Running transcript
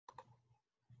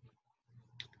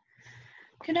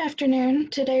Good afternoon.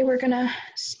 Today we're going to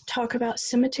talk about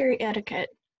cemetery etiquette.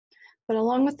 But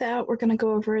along with that, we're going to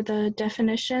go over the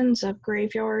definitions of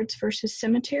graveyards versus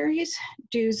cemeteries,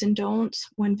 do's and don'ts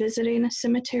when visiting a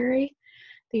cemetery,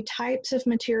 the types of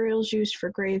materials used for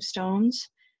gravestones,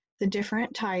 the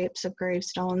different types of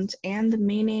gravestones, and the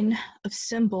meaning of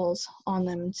symbols on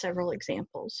them in several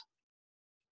examples.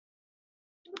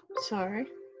 Sorry.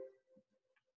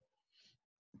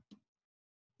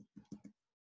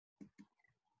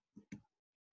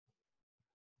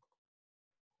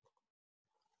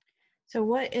 So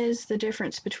what is the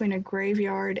difference between a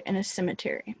graveyard and a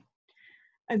cemetery?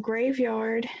 A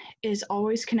graveyard is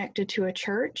always connected to a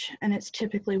church, and it's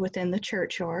typically within the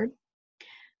churchyard.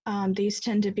 These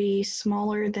tend to be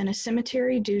smaller than a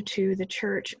cemetery due to the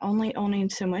church only owning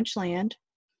so much land.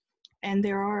 And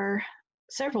there are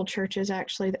several churches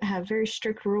actually that have very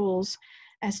strict rules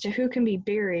as to who can be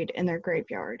buried in their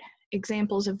graveyard.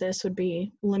 Examples of this would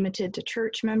be limited to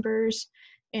church members,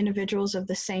 individuals of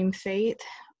the same faith,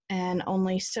 and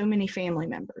only so many family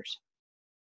members.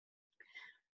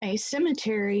 A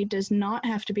cemetery does not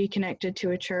have to be connected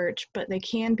to a church, but they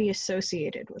can be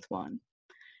associated with one.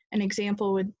 An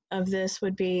example of this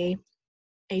would be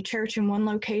a church in one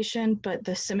location, but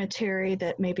the cemetery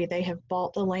that maybe they have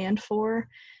bought the land for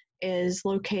is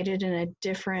located in a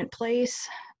different place.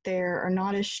 There are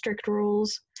not as strict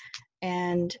rules,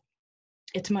 and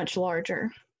it's much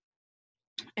larger.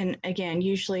 And again,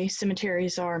 usually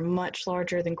cemeteries are much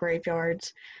larger than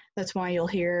graveyards. That's why you'll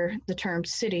hear the term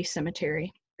city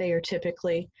cemetery. They are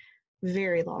typically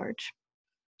very large.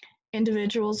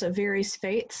 Individuals of various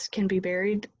faiths can be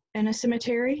buried in a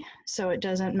cemetery, so it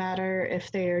doesn't matter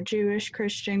if they are Jewish,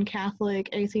 Christian, Catholic,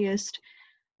 atheist,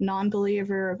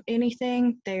 non-believer of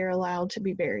anything, they are allowed to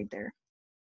be buried there.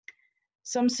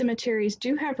 Some cemeteries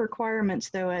do have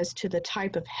requirements, though, as to the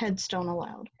type of headstone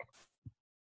allowed.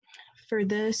 For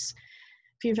this,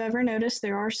 if you've ever noticed,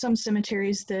 there are some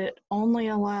cemeteries that only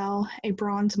allow a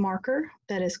bronze marker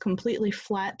that is completely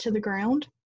flat to the ground.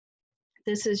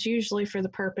 This is usually for the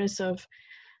purpose of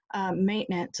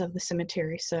maintenance of the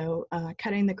cemetery, so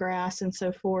cutting the grass and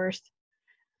so forth.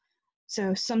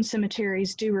 So some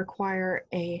cemeteries do require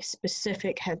a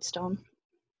specific headstone.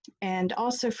 And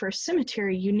also for a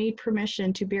cemetery, you need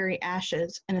permission to bury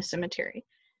ashes in a cemetery.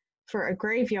 For a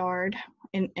graveyard,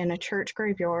 in a church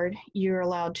graveyard, you're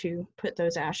allowed to put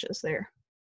those ashes there.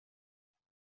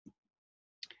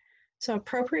 So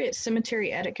appropriate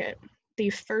cemetery etiquette. The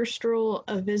first rule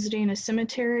of visiting a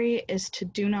cemetery is to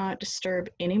do not disturb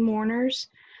any mourners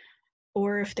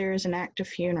or if there is an active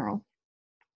funeral.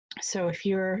 So if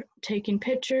you're taking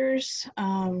pictures,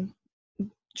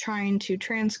 trying to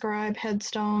transcribe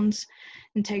headstones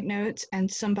and take notes,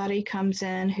 and somebody comes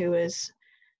in who is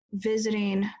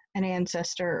visiting an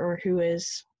ancestor or who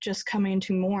is just coming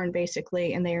to mourn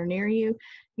basically, and they are near you,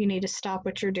 you need to stop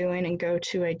what you're doing and go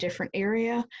to a different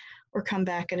area or come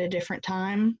back at a different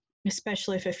time,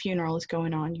 especially if a funeral is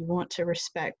going on. You want to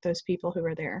respect those people who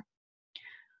are there.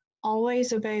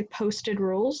 Always obey posted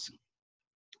rules.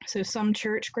 So some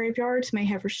church graveyards may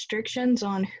have restrictions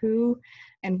on who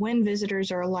and when visitors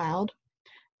are allowed.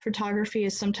 Photography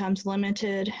is sometimes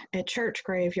limited at church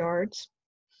graveyards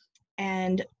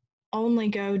and only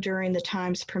go during the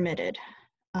times permitted.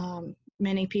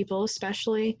 Many people,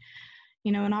 especially,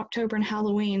 in October and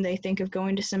Halloween, they think of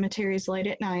going to cemeteries late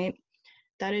at night.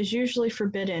 That is usually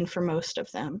forbidden for most of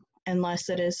them, unless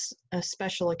it is a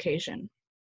special occasion.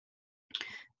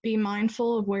 Be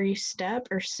mindful of where you step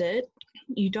or sit.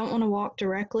 You don't want to walk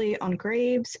directly on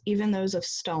graves, even those of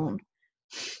stone.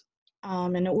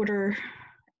 In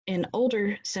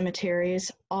older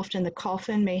cemeteries, often the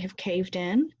coffin may have caved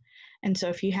in, and so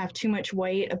if you have too much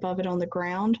weight above it on the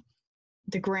ground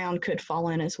could fall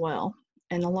in as well.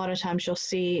 And a lot of times you'll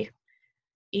see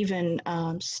even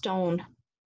stone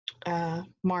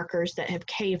markers that have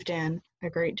caved in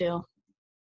a great deal.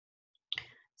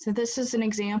 So this is an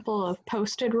example of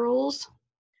posted rules.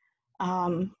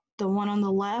 The one on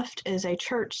the left is a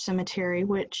church cemetery,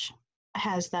 which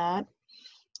has that.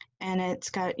 And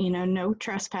it's got, no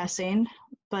trespassing,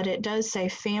 but it does say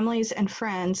families and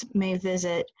friends may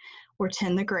visit or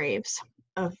tend the graves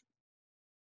of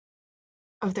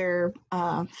their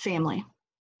family.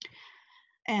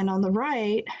 And on the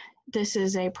right, this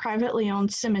is a privately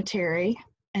owned cemetery.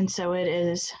 And so it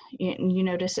is, you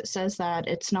notice it says that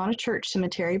it's not a church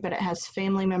cemetery, but it has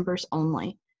family members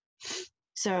only.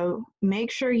 So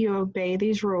make sure you obey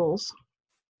these rules.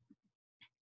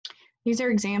 These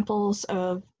are examples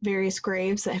of various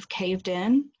graves that have caved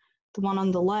in. The one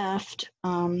on the left,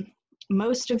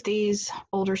 most of these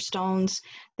older stones,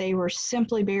 they were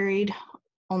simply buried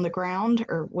on the ground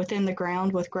or within the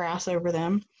ground with grass over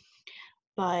them.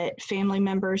 But family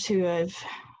members who have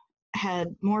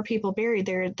had more people buried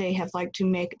there, they have liked to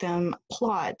make them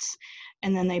plots,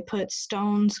 and then they put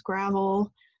stones,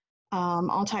 gravel,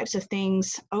 all types of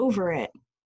things over it,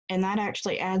 and that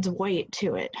actually adds weight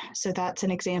to it. So that's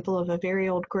an example of a very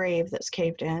old grave that's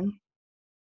caved in.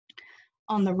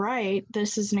 On the right,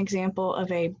 this is an example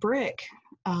of a brick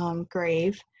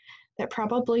grave that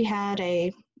probably had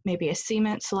maybe a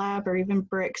cement slab or even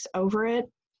bricks over it,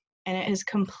 and it is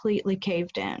completely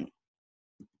caved in.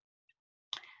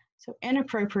 So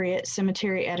inappropriate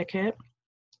cemetery etiquette: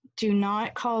 do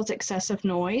not cause excessive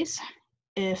noise.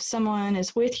 If someone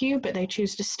is with you but they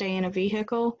choose to stay in a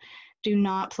vehicle, do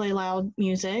not play loud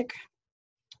music.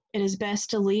 It is best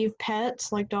to leave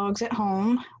pets like dogs at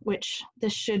home, which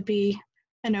this should be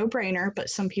a no-brainer, but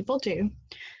some people do.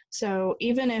 So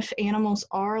even if animals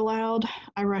are allowed,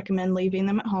 I recommend leaving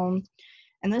them at home.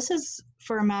 And this is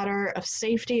for a matter of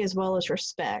safety as well as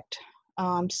respect.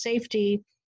 Safety,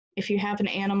 if you have an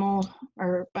animal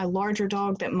or a larger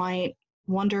dog that might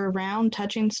wander around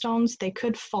touching stones, they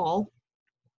could fall,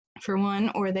 for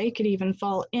one, or they could even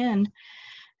fall in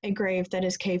a grave that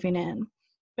is caving in.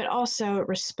 But also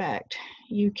respect.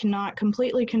 You cannot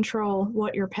completely control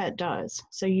what your pet does,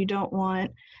 so you don't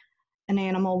want an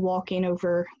animal walking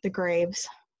over the graves,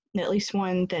 at least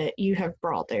one that you have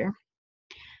brought there.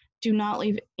 Do not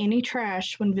leave any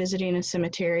trash when visiting a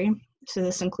cemetery. So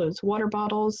this includes water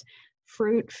bottles,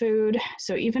 fruit, food.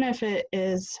 So even if it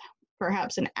is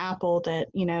perhaps an apple that,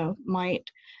 might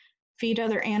feed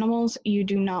other animals, you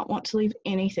do not want to leave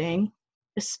anything,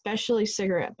 especially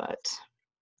cigarette butts.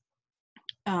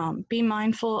 Be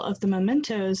mindful of the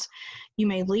mementos you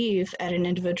may leave at an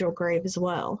individual grave as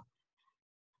well.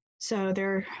 So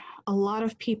a lot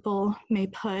of people may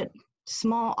put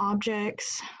small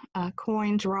objects,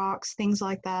 coins, rocks, things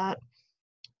like that,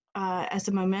 as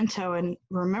a memento and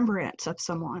remembrance of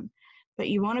someone. But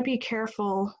you want to be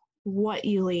careful what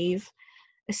you leave,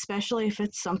 especially if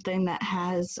it's something that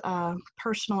has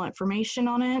personal information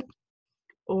on it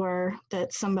or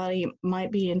that somebody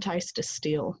might be enticed to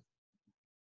steal.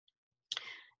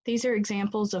 These are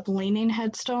examples of leaning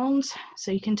headstones,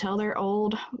 so you can tell they're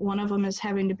old. One of them is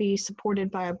having to be supported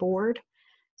by a board.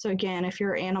 So again, if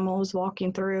your animal is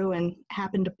walking through and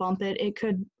happened to bump it, it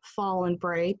could fall and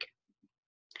break.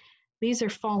 These are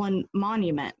fallen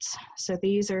monuments. So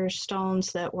these are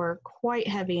stones that were quite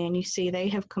heavy, and you see they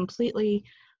have completely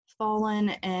fallen,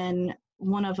 and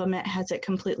one of them, it has it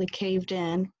completely caved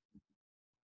in.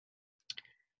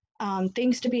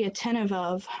 Things to be attentive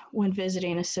of when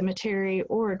visiting a cemetery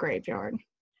or a graveyard.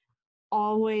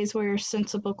 Always wear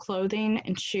sensible clothing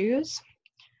and shoes.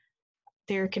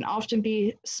 There can often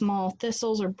be small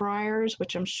thistles or briars,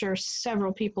 which I'm sure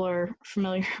several people are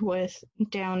familiar with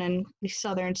down in the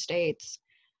southern states,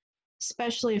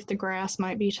 especially if the grass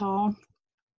might be tall.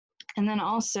 And then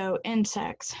also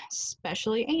insects,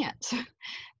 especially ants.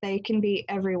 They can be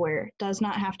everywhere. It does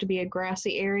not have to be a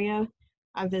grassy area.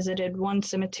 I visited one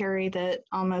cemetery that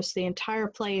almost the entire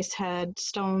place had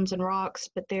stones and rocks,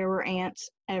 but there were ants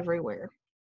everywhere.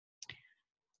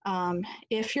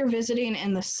 If you're visiting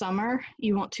in the summer,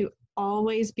 you want to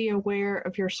always be aware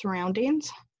of your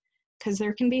surroundings because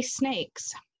there can be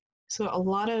snakes. So a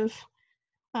lot of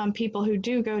people who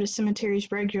do go to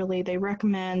cemeteries regularly, they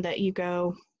recommend that you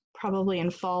go probably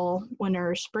in fall,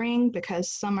 winter, or spring,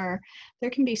 because summer,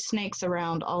 there can be snakes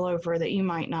around all over that you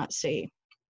might not see.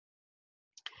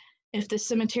 If the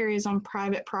cemetery is on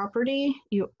private property,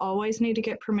 you always need to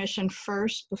get permission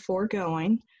first before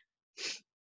going.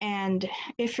 And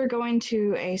if you're going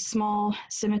to a small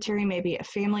cemetery, maybe a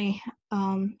family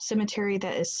cemetery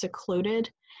that is secluded,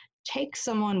 take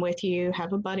someone with you,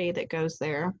 have a buddy that goes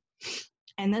there.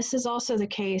 And this is also the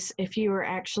case if you are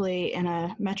actually in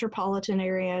a metropolitan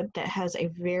area that has a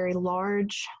very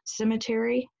large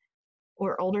cemetery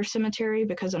or older cemetery,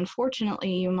 because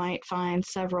unfortunately you might find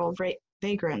several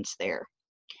vagrants there.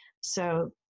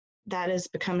 So that is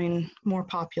becoming more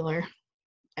popular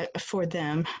for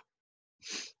them.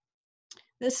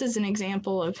 This is an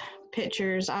example of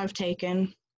pictures I've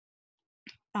taken.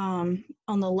 On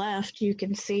the left, you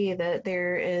can see that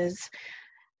there is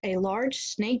a large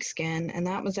snake skin, and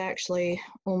that was actually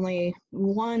only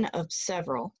one of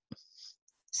several.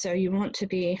 So you want to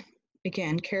be,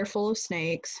 again, careful of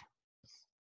snakes.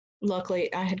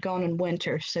 Luckily, I had gone in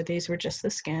winter, so these were just the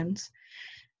skins.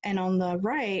 And on the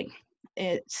right,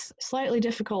 it's slightly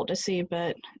difficult to see,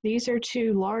 but these are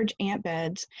two large ant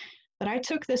beds. But I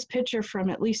took this picture from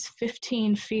at least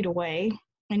 15 feet away,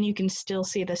 and you can still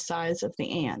see the size of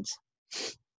the ants.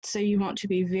 So you want to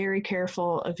be very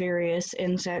careful of various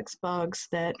insects, bugs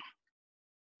that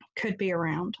could be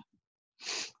around.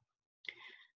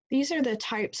 These are the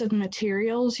types of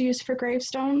materials used for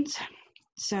gravestones.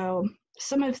 So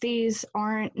some of these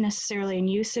aren't necessarily in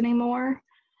use anymore,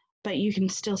 but you can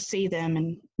still see them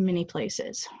in many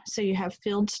places. So you have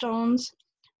field stones,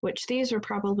 which these are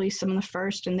probably some of the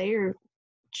first, and they are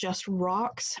just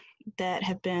rocks that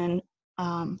have been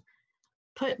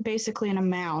put basically in a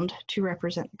mound to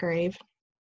represent the grave.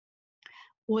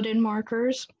 Wooden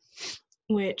markers,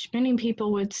 which many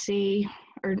people would see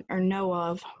or know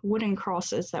of, wooden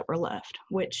crosses that were left,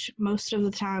 which most of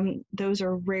the time those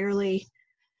are rarely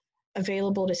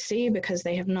available to see because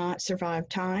they have not survived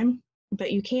time,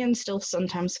 but you can still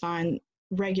sometimes find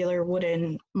regular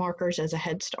wooden markers as a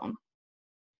headstone.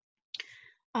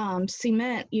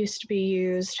 Cement used to be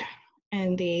used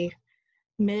in the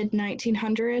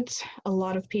mid-1900s. A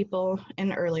lot of people,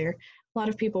 and earlier, a lot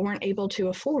of people weren't able to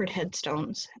afford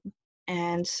headstones.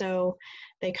 And so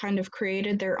they kind of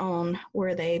created their own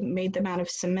where they made them out of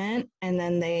cement and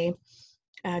then they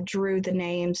drew the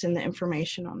names and the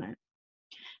information on it.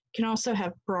 You can also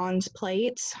have bronze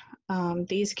plates.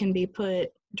 These can be put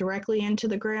directly into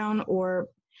the ground or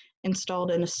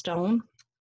installed in a stone.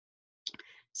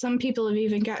 Some people have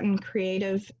even gotten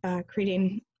creative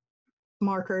creating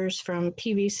markers from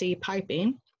PVC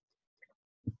piping.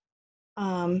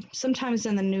 Sometimes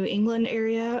in the New England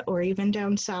area or even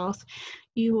down south,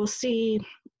 you will see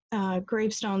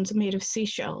gravestones made of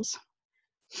seashells,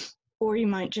 or you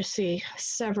might just see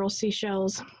several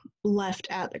seashells left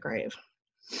at the grave.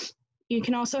 You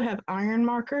can also have iron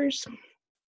markers.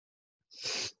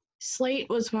 Slate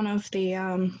was one of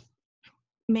the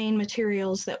main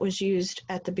materials that was used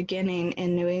at the beginning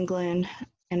in New England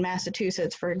and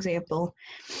Massachusetts, for example,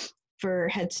 for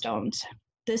headstones.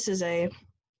 This is a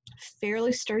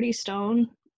fairly sturdy stone.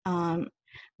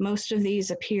 Most of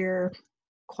these appear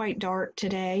quite dark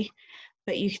today,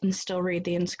 but you can still read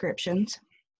the inscriptions.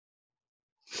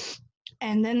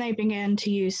 And then they began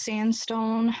to use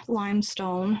sandstone,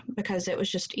 limestone, because it was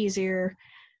just easier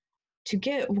to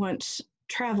get once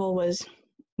travel was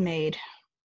made.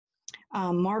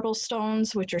 Marble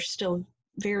stones, which are still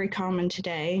very common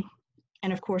today,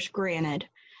 and of course granite.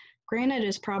 Granite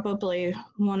is probably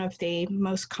one of the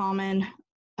most common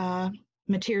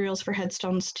materials for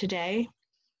headstones today,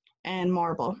 and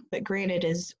marble, but granite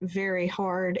is very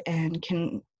hard and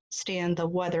can stand the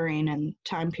weathering and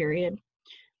time period.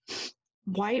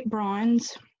 White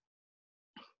bronze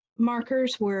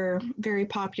markers were very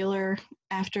popular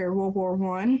after World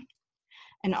War I,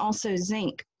 and also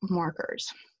zinc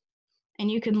markers. And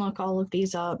you can look all of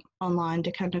these up online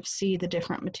to kind of see the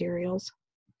different materials.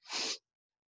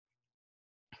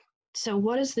 So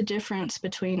what is the difference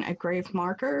between a grave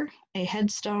marker, a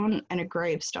headstone, and a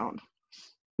gravestone?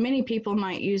 Many people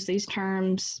might use these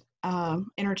terms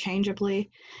interchangeably,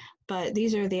 but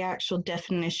these are the actual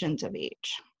definitions of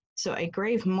each. So a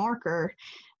grave marker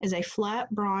is a flat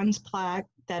bronze plaque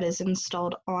that is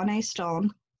installed on a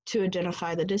stone to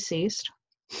identify the deceased.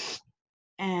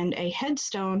 And a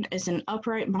headstone is an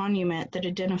upright monument that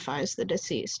identifies the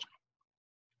deceased.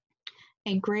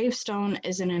 A gravestone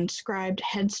is an inscribed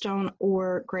headstone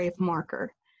or grave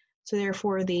marker. So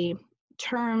therefore, the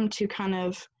term to kind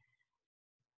of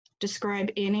describe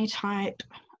any type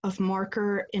of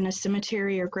marker in a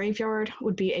cemetery or graveyard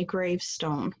would be a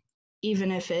gravestone,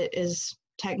 even if it is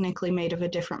technically made of a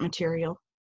different material.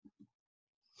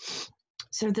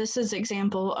 So this is an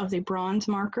example of the bronze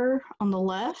marker on the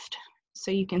left. So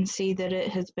you can see that it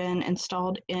has been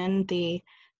installed in the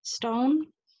stone.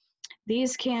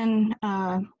 These can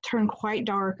turn quite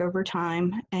dark over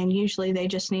time, and usually they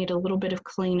just need a little bit of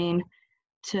cleaning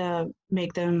to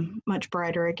make them much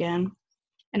brighter again.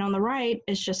 And on the right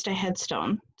is just a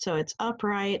headstone. So it's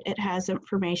upright, it has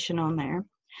information on there.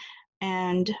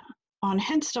 And on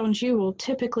headstones, you will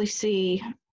typically see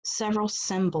several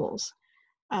symbols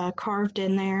carved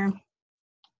in there.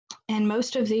 And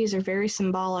most of these are very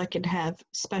symbolic and have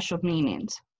special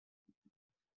meanings.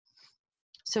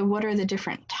 So what are the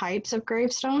different types of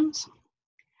gravestones?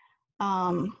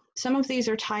 Some of these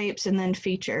are types and then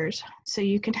features. So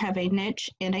you can have a niche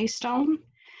in a stone,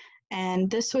 and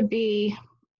this would be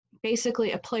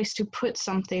basically a place to put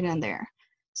something in there.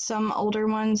 Some older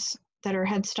ones that are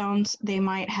headstones, they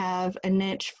might have a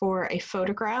niche for a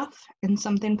photograph and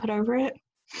something put over it.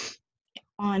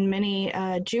 On many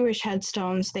Jewish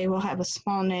headstones, they will have a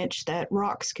small niche that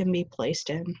rocks can be placed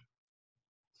in.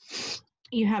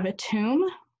 You have a tomb,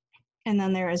 and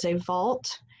then there is a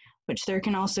vault, which there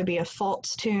can also be a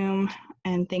false tomb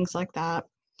and things like that.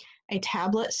 A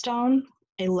tablet stone,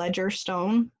 a ledger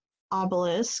stone,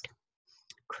 obelisk,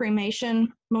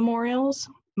 cremation memorials,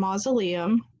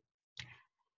 mausoleum,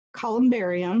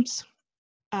 columbariums,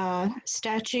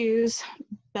 statues,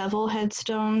 bevel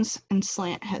headstones, and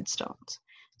slant headstones.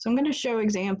 So I'm going to show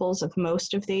examples of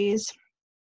most of these.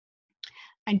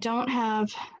 I don't have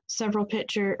several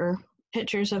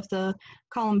pictures of the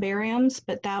columbariums,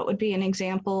 but that would be an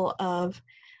example of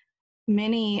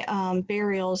many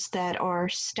burials that are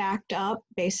stacked up.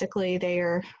 Basically,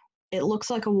 it looks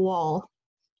like a wall.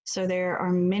 So there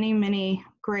are many, many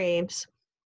graves,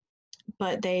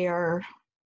 but they are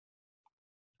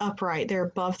upright. They're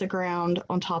above the ground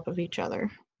on top of each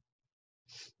other.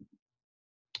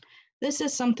 This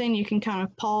is something you can kind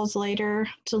of pause later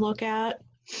to look at.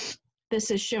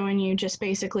 This is showing you just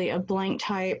basically a blank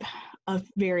type of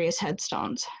various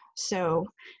headstones. So,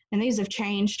 and these have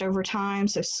changed over time.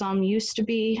 So some used to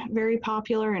be very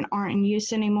popular and aren't in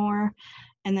use anymore.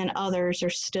 And then others are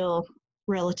still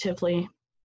relatively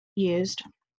used.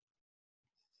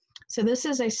 So this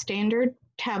is a standard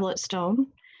tablet stone.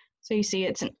 So you see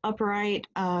it's an upright,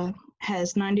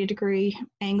 has 90-degree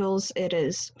angles. It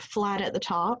is flat at the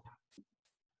top.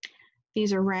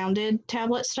 These are rounded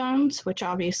tablet stones, which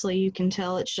obviously you can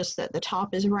tell it's just that the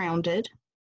top is rounded.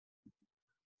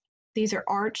 These are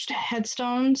arched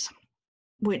headstones,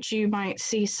 which you might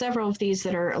see several of these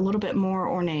that are a little bit more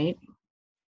ornate.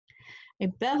 A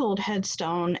beveled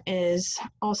headstone is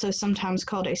also sometimes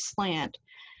called a slant.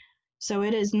 So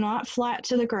it is not flat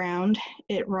to the ground,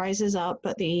 it rises up,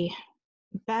 but the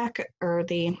back or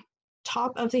the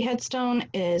top of the headstone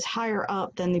is higher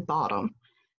up than the bottom.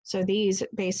 So these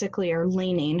basically are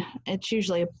leaning. It's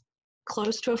usually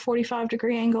close to a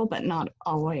 45-degree angle, but not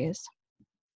always.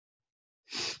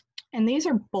 And these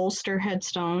are bolster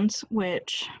headstones,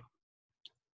 which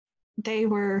they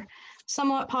were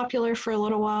somewhat popular for a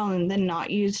little while and then not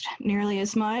used nearly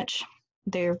as much.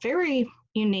 They're very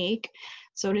unique.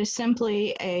 So it is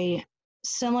simply a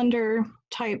cylinder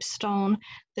type stone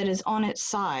that is on its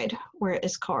side where it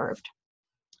is carved.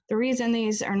 The reason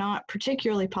these are not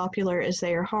particularly popular is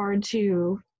they are hard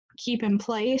to keep in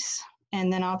place,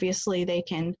 and then obviously they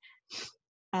can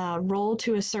roll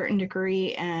to a certain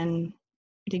degree and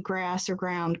the grass or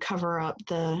ground cover up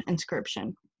the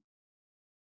inscription.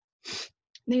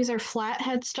 These are flat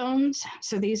headstones,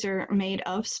 so these are made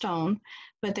of stone,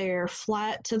 but they are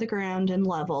flat to the ground and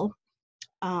level.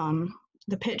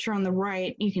 The picture on the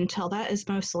right, you can tell that is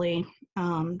mostly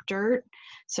dirt.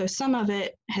 So some of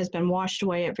it has been washed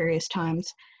away at various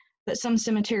times, but some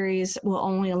cemeteries will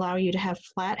only allow you to have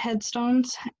flat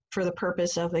headstones for the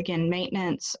purpose of, again,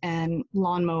 maintenance and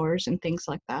lawnmowers and things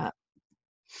like that.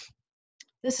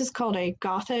 This is called a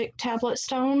Gothic tablet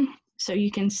stone. So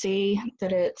you can see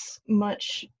that it's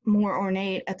much more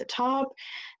ornate at the top,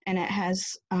 and it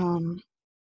has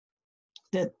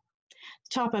the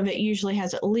top of it usually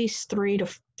has at least 3 to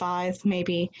 5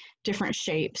 maybe different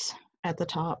shapes at the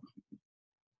top.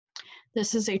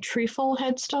 This is a trefoil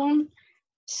headstone,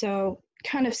 so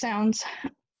kind of sounds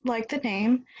like the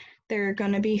name. There are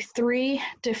going to be 3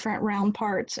 different round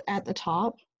parts at the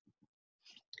top.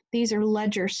 These are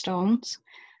ledger stones.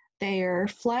 They are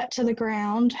flat to the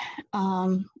ground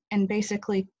and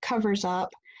basically covers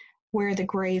up where the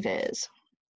grave is.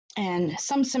 And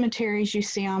some cemeteries you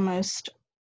see almost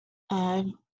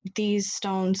these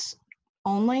stones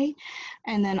only,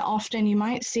 and then often you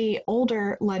might see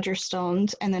older ledger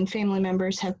stones and then family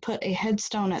members have put a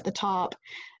headstone at the top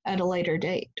at a later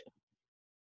date.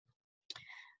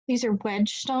 These are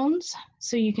wedge stones,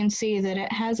 so you can see that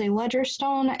it has a ledger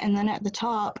stone and then at the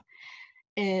top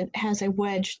it has a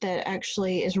wedge that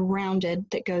actually is rounded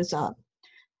that goes up.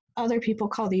 Other people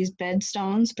call these bed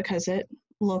stones because it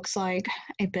looks like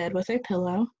a bed with a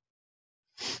pillow.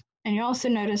 And you also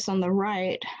notice on the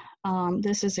right,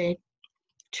 this is a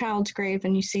child's grave,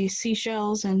 and you see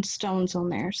seashells and stones on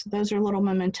there. So those are little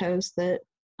mementos that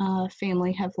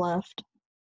family have left.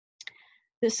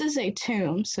 This is a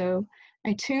tomb. So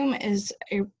a tomb is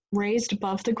raised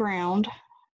above the ground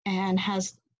and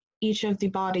has each of the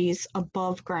bodies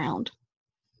above ground.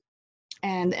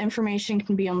 And the information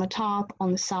can be on the top,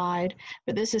 on the side,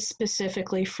 but this is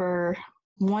specifically for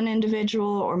one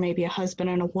individual or maybe a husband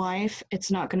and a wife.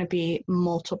 It's not going to be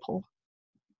multiple.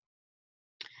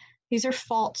 These are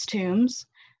false tombs.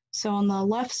 So on the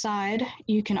left side,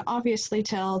 you can obviously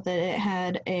tell that it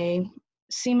had a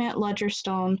cement ledger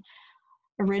stone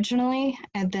originally,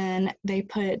 and then they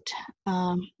put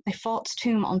a false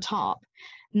tomb on top.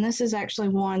 And this is actually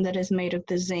one that is made of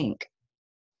the zinc.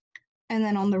 And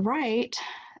then on the right,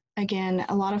 again,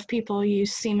 a lot of people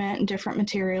use cement and different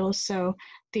materials, so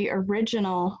the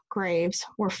original graves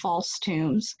were false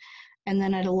tombs. And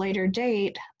then at a later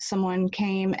date, someone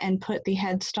came and put the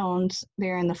headstones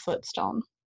there in the footstone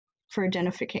for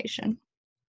identification.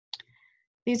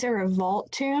 These are a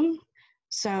vault tomb,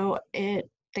 so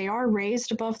they are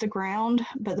raised above the ground,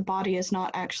 but the body is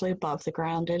not actually above the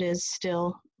ground. It is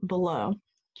still below.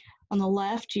 On the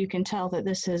left, you can tell that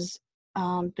this has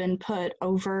been put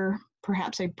over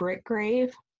perhaps a brick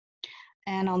grave.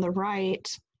 And on the right,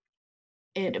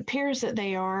 it appears that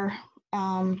they are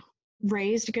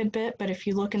raised a good bit, but if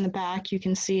you look in the back, you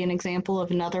can see an example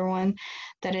of another one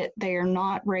that they are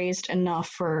not raised enough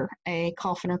for a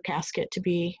coffin or casket to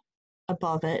be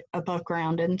above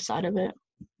ground inside of it.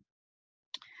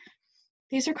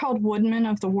 These are called Woodmen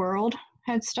of the World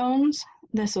headstones.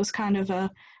 This was kind of a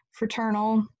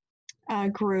fraternal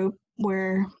group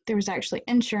where there was actually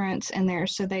insurance in there,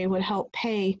 so they would help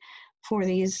pay for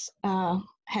these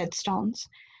headstones.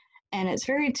 And it's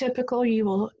very typical.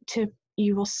 You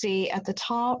will see at the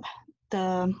top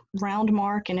the round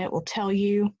mark, and it will tell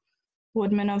you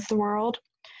Woodmen of the World.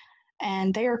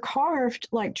 And they are carved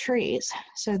like trees.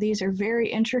 So these are very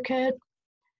intricate.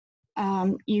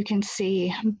 You can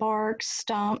see bark,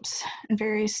 stumps, and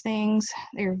various things.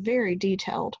 They're very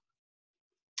detailed.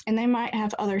 And they might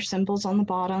have other symbols on the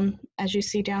bottom, as you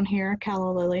see down here,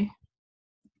 calla lily.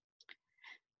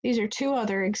 These are two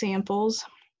other examples.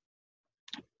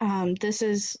 This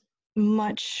is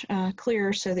much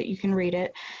clearer so that you can read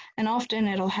it. And often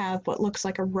it'll have what looks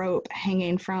like a rope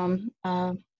hanging from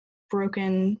a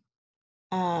broken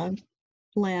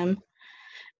limb.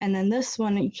 And then this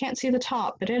one, you can't see the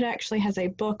top, but it actually has a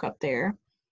book up there,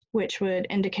 which would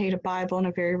indicate a Bible and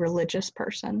a very religious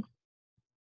person.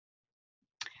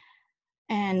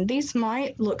 And these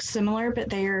might look similar, but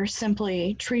they are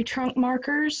simply tree trunk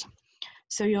markers.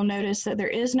 So you'll notice that there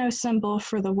is no symbol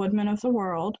for the Woodmen of the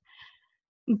World,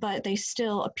 but they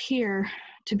still appear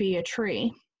to be a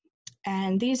tree.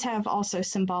 And these have also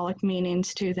symbolic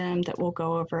meanings to them that we'll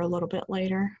go over a little bit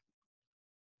later.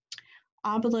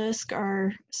 Obelisks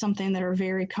are something that are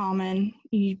very common.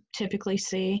 You typically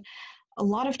see. A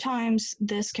lot of times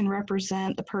this can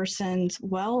represent the person's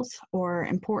wealth or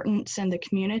importance in the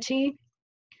community.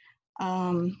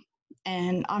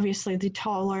 And obviously the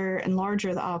taller and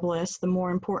larger the obelisk, the more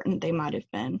important they might have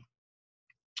been.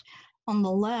 On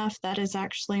the left, that is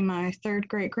actually my third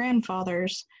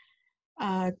great-grandfather's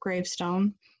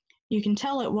gravestone. You can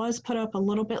tell it was put up a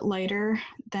little bit later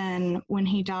than when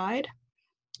he died,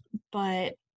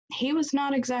 but he was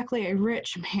not exactly a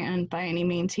rich man by any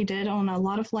means. He did own a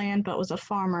lot of land, but was a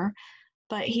farmer,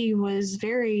 but he was a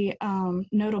very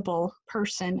notable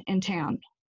person in town.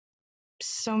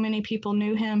 So many people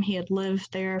knew him. He had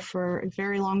lived there for a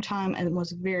very long time and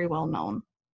was very well known.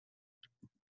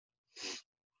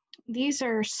 These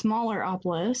are smaller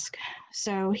obelisks.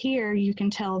 So here you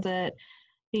can tell that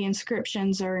the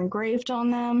inscriptions are engraved on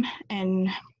them, and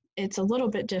it's a little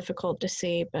bit difficult to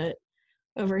see, but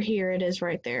over here it is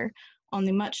right there. On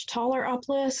the much taller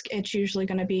obelisk, it's usually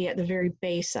going to be at the very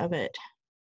base of it.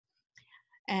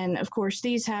 And of course,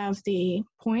 these have the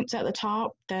points at the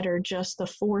top that are just the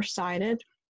four-sided.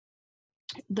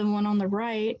 The one on the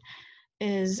right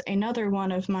is another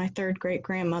one of my third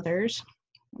great-grandmothers,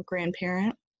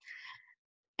 grandparent.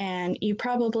 And you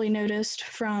probably noticed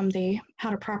from the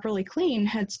How to Properly Clean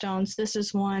headstones, this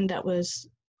is one that was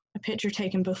a picture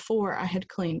taken before I had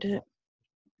cleaned it.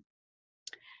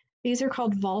 These are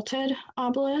called vaulted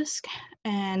obelisk,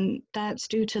 and that's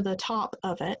due to the top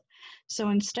of it. So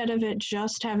instead of it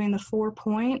just having the 4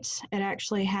 points, it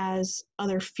actually has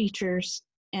other features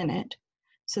in it.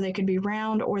 So they could be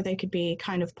round or they could be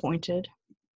kind of pointed.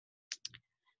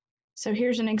 So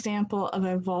here's an example of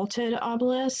a vaulted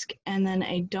obelisk and then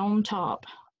a dome top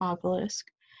obelisk.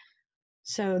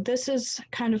 So this is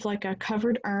kind of like a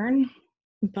covered urn,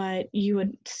 but you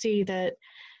would see that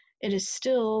it is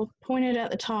still pointed at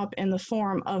the top in the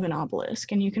form of an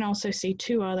obelisk. And you can also see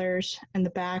two others in the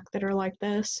back that are like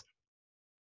this.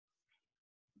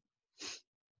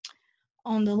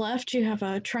 On the left, you have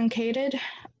a truncated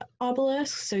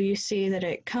obelisk. So you see that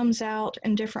it comes out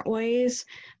in different ways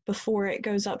before it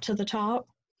goes up to the top.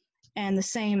 And the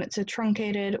same, it's a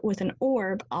truncated with an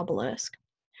orb obelisk.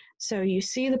 So you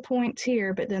see the points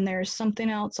here, but then there's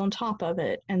something else on top of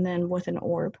it, and then with an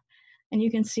orb. And you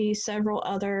can see several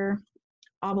other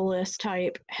obelisk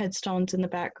type headstones in the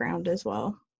background as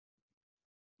well.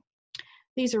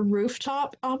 These are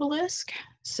rooftop obelisk.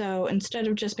 So instead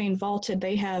of just being vaulted,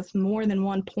 they have more than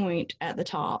one point at the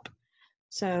top.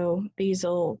 So these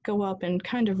will go up and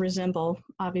kind of resemble,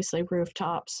 obviously,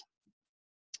 rooftops.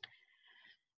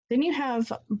 Then you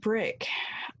have brick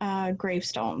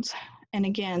gravestones. And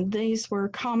again, these were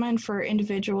common for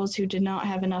individuals who did not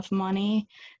have enough money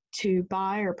to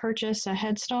buy or purchase a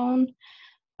headstone,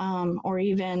 or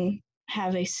even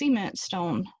have a cement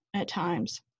stone at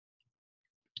times.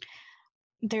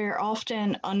 They're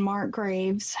often unmarked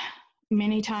graves.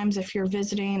 Many times, if you're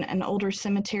visiting an older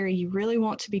cemetery, you really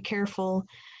want to be careful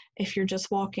if you're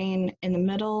just walking in the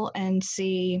middle and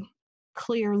see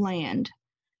clear land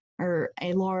or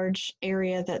a large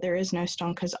area that there is no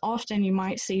stone, because often you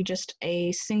might see just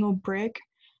a single brick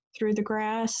through the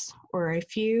grass or a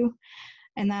few,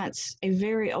 and that's a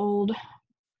very old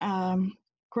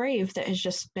grave that has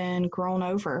just been grown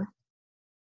over.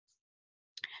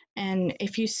 And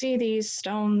if you see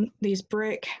these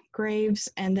brick graves,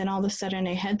 and then all of a sudden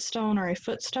a headstone or a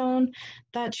footstone,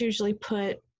 that's usually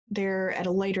put there at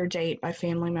a later date by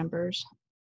family members.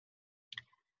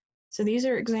 So these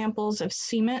are examples of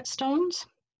cement stones.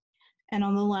 And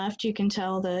on the left, you can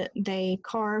tell that they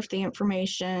carved the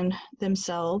information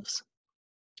themselves.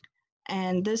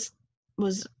 And this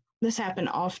happened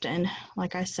often,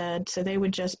 like I said. So they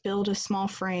would just build a small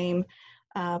frame,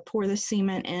 pour the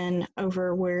cement in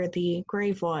over where the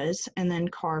grave was, and then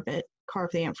carve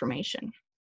the information.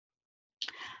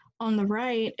 On the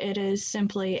right, it is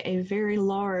simply a very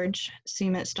large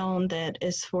cement stone that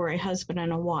is for a husband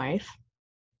and a wife.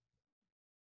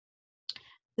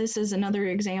 This is another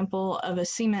example of a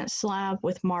cement slab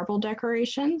with marble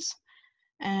decorations.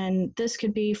 And this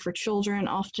could be for children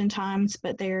oftentimes,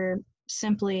 but they're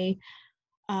simply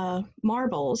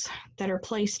marbles that are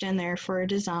placed in there for a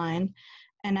design.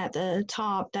 And at the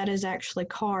top, that is actually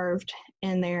carved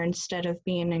in there instead of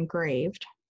being engraved.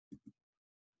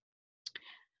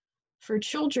 For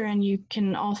children, you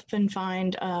can often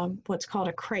find what's called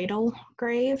a cradle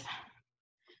grave.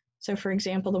 So for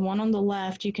example, the one on the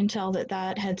left, you can tell that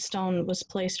that headstone was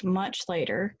placed much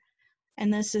later.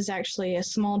 And this is actually a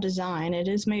small design. It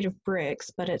is made of bricks,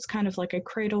 but it's kind of like a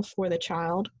cradle for the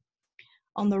child.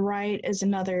 On the right is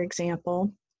another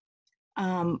example.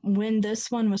 When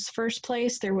this one was first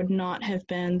placed, there would not have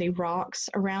been the rocks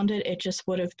around it. It just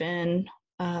would have been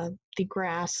the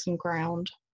grass and ground.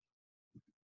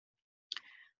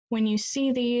 When you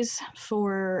see these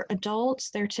for adults,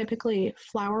 they're typically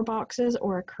flower boxes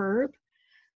or a curb.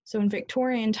 So in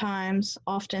Victorian times,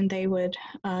 often they would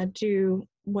do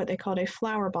what they called a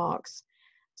flower box.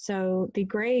 So the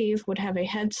grave would have a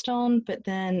headstone, but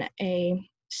then a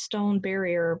stone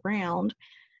barrier around,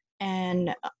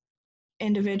 and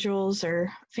individuals or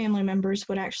family members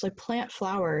would actually plant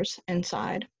flowers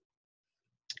inside.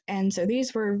 And so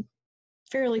these were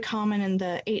fairly common in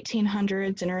the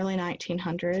 1800s and early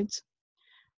 1900s.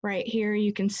 Right here,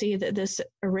 you can see that this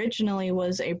originally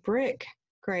was a brick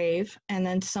grave, and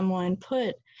then someone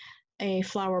put a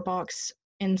flower box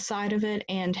inside of it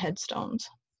and headstones.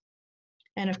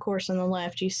 And of course, on the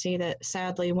left, you see that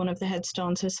sadly, one of the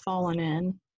headstones has fallen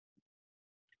in.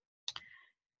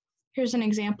 Here's an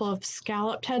example of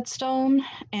scalloped headstone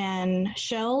and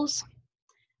shells.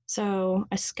 So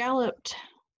a scalloped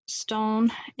stone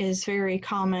is very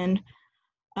common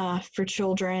for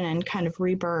children and kind of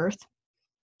rebirth.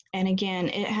 And again,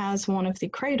 it has one of the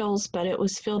cradles, but it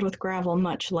was filled with gravel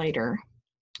much later.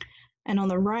 And on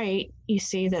the right, you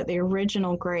see that the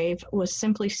original grave was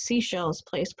simply seashells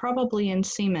placed probably in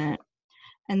cement,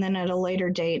 and then at a later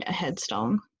date, a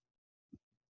headstone.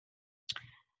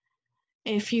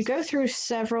 If you go through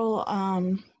several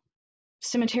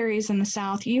cemeteries in the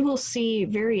South, you will see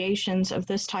variations of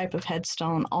this type of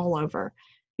headstone all over.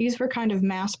 These were kind of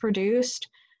mass produced,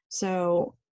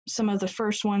 so some of the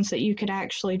first ones that you could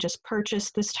actually just purchase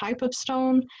this type of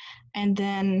stone and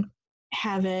then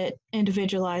have it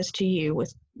individualized to you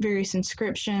with various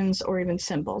inscriptions or even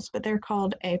symbols, but they're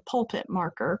called a pulpit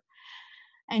marker.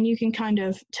 And you can kind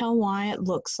of tell why it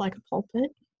looks like a pulpit.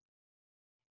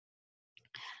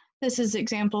 This is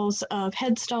examples of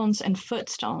headstones and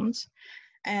footstones.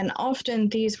 And often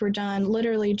these were done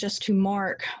literally just to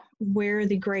mark where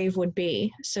the grave would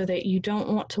be so that you don't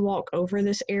want to walk over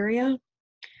this area.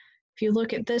 If you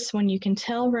look at this one, you can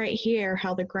tell right here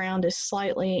how the ground is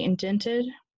slightly indented.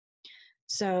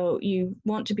 So you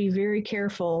want to be very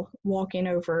careful walking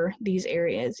over these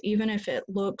areas. Even if it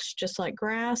looks just like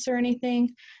grass or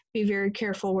anything, be very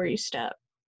careful where you step.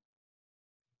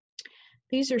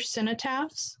 These are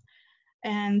cenotaphs,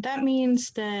 and that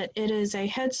means that it is a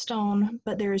headstone,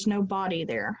 but there is no body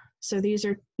there. So these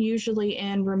are usually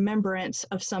in remembrance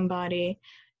of somebody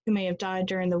who may have died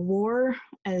during the war,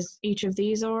 as each of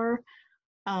these are.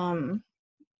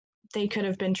 They could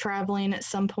have been traveling at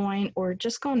some point or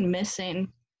just gone missing.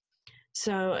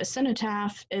 So a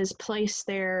cenotaph is placed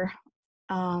there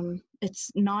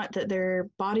It's not that their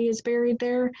body is buried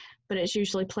there, but it's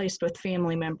usually placed with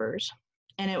family members.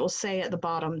 And it will say at the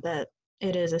bottom that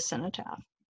it is a cenotaph.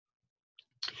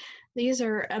 These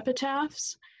are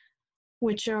epitaphs,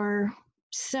 which are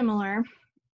similar.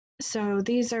 So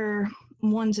these are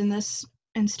ones in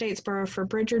Statesboro for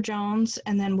Bridger Jones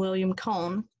and then William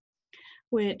Cone,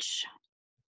 which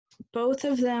both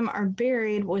of them are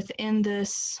buried within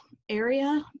this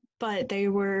area, but they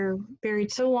were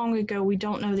buried so long ago we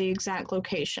don't know the exact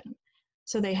location.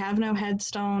 So they have no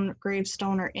headstone,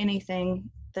 gravestone, or anything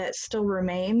that still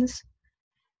remains.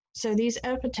 So these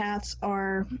epitaphs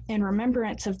are in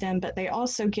remembrance of them, but they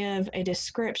also give a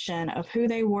description of who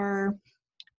they were,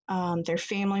 their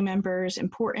family members,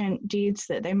 important deeds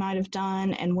that they might have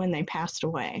done, and when they passed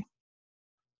away.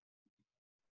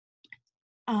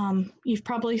 You've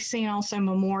probably seen also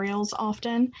memorials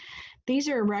often. These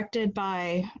are erected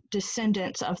by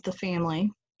descendants of the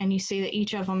family, and you see that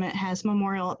each of them has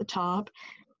memorial at the top.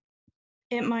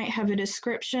 It might have a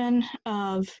description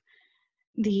of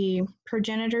the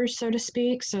progenitors, so to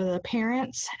speak, so the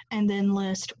parents, and then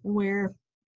list where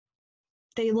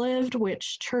they lived,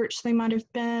 which church they might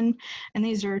have been, and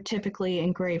these are typically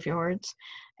in graveyards,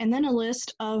 and then a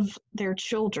list of their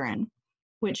children,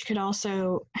 which could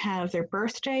also have their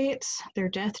birth dates, their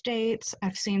death dates.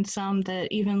 I've seen some that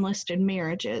even listed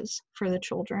marriages for the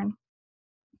children.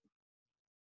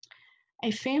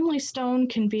 A family stone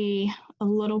can be a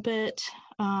little bit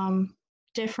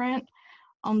different.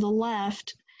 On the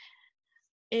left,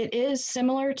 it is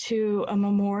similar to a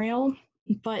memorial,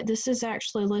 but this is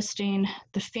actually listing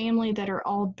the family that are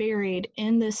all buried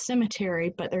in this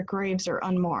cemetery, but their graves are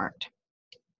unmarked.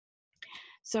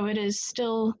 So it is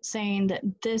still saying that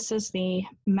this is the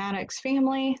Maddox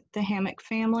family, the Hammock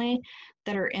family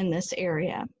that are in this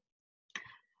area.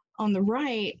 On the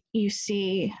right, you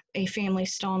see a family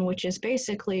stone, which is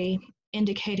basically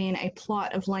indicating a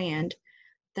plot of land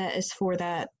that is for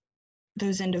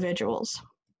those individuals.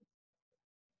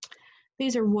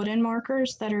 These are wooden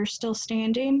markers that are still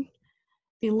standing.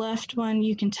 The left one,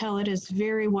 you can tell it is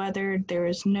very weathered. There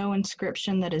is no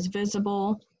inscription that is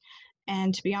visible.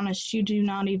 And to be honest, you do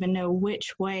not even know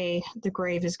which way the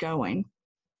grave is going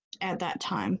at that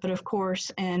time. But of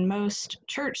course, in most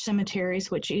church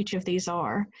cemeteries, which each of these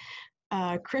are,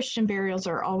 Christian burials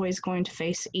are always going to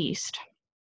face east.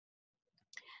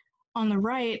 On the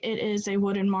right, it is a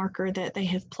wooden marker that they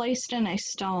have placed in a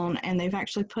stone, and they've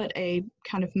actually put a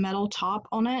kind of metal top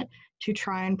on it to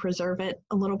try and preserve it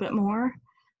a little bit more.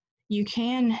 You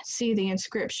can see the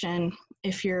inscription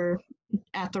if you're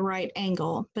at the right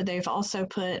angle, but they've also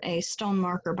put a stone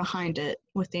marker behind it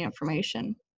with the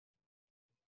information.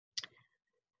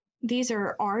 These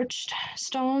are arched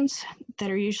stones that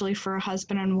are usually for a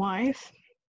husband and wife.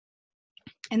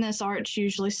 And this arch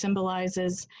usually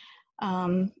symbolizes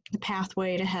the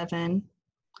pathway to heaven.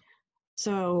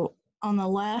 So on the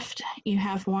left, you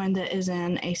have one that is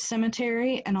in a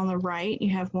cemetery, and on the right,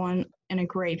 you have one in a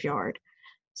graveyard.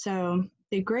 So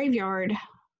the graveyard,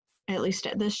 at least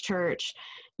at this church,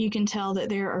 you can tell that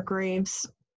there are graves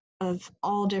of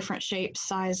all different shapes,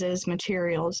 sizes,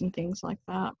 materials, and things like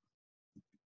that.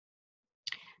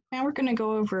 Now we're going to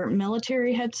go over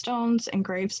military headstones and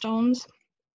gravestones,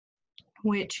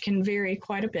 which can vary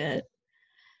quite a bit.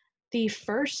 The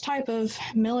first type of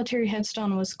military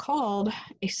headstone was called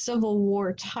a Civil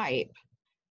War type,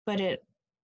 but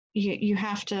you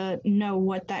have to know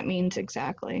what that means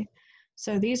exactly.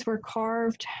 So these were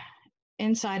carved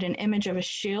inside an image of a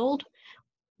shield,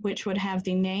 which would have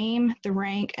the name, the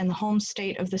rank, and the home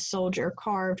state of the soldier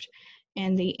carved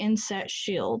in the inset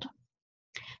shield.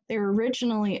 They were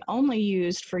originally only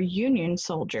used for Union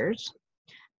soldiers,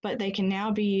 but they can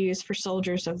now be used for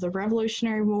soldiers of the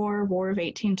Revolutionary War, War of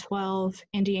 1812,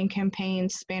 Indian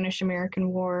campaigns,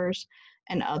 Spanish-American Wars,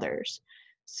 and others.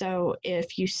 So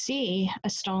if you see a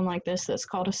stone like this that's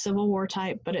called a Civil War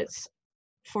type, but it's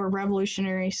for a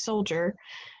Revolutionary soldier,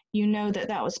 you know that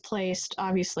that was placed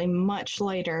obviously much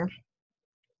later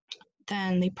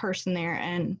than the person there,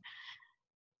 and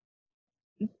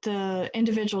the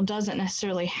individual doesn't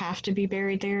necessarily have to be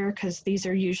buried there because these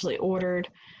are usually ordered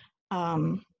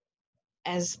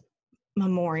as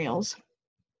memorials,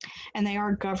 and they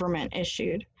are government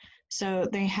issued. So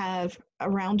they have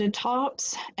rounded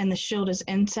tops and the shield is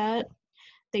inset.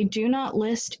 They do not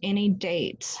list any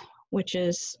dates, which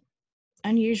is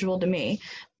unusual to me,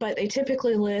 but they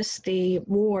typically list the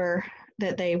war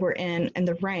that they were in and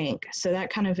the rank, so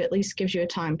that kind of at least gives you a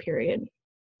time period.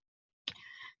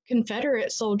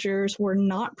 Confederate soldiers were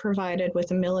not provided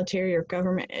with a military or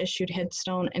government issued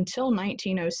headstone until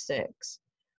 1906.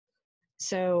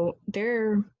 So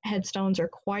their headstones are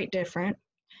quite different.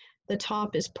 the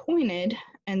top is pointed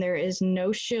and there is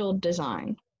no shield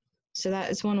design. So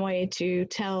that is one way to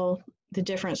tell the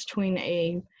difference between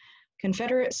a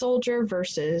Confederate soldier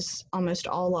versus almost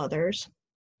all others.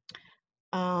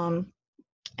 And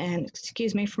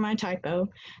excuse me for my typo,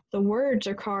 the words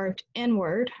are carved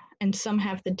inward and some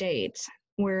have the dates,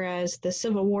 whereas the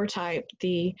Civil War type,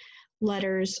 the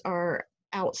letters are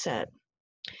outset.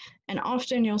 And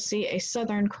often you'll see a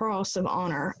Southern Cross of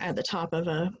Honor at the top of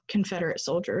a Confederate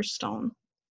soldier's stone.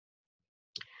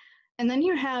 And then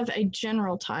you have a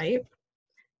general type.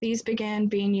 These began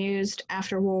being used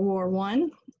after World War I.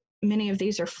 Many of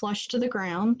these are flush to the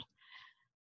ground.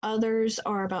 Others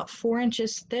are about 4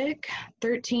 inches thick,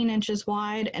 13 inches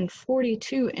wide, and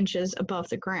 42 inches above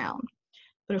the ground.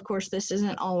 But of course, this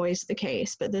isn't always the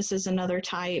case, but this is another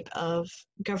type of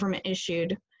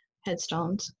government-issued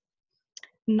headstones.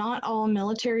 Not all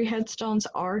military headstones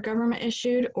are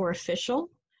government-issued or official,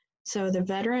 so the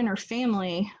veteran or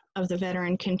family of the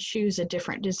veteran can choose a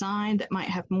different design that might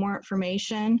have more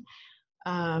information,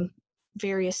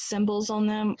 various symbols on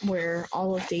them, where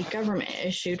all of the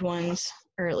government-issued ones,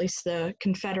 or at least the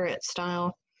Confederate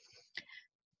style,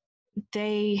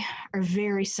 they are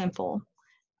very simple.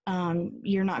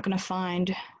 You're not going to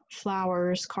find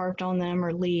flowers carved on them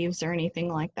or leaves or anything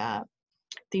like that.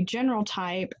 The general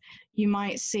type, you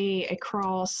might see a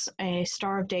cross, a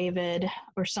Star of David,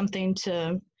 or something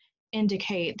to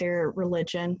indicate their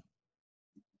religion.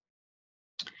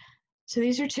 So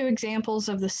these are two examples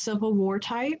of the Civil War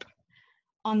type.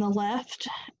 On the left,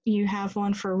 you have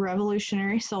one for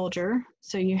Revolutionary Soldier.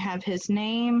 So you have his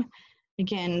name,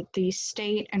 again, the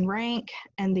state and rank,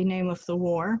 and the name of the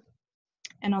war.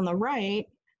 And on the right,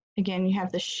 again, you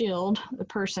have the shield, the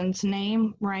person's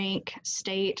name, rank,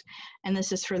 state, and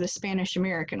this is for the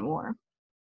Spanish-American War.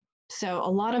 So a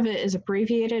lot of it is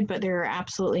abbreviated, but there are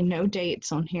absolutely no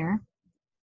dates on here.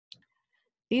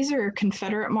 These are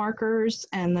Confederate markers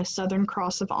and the Southern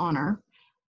Cross of Honor.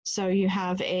 So you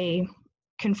have a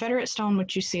Confederate stone,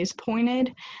 which you see is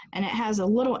pointed, and it has a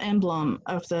little emblem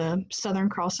of the Southern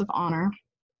Cross of Honor.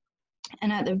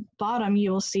 And at the bottom,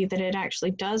 you will see that it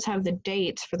actually does have the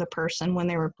dates for the person when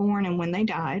they were born and when they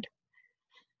died.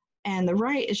 And the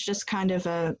right is just kind of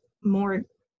a more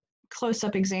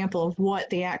close-up example of what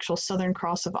the actual Southern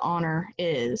Cross of Honor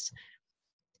is.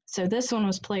 So this one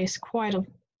was placed quite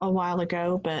a while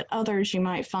ago, but others you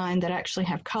might find that actually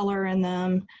have color in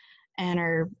them and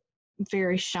are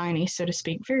very shiny, so to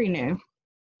speak, very new.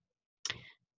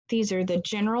 These are the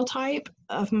general type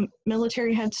of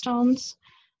military headstones.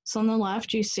 So on the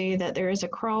left, you see that there is a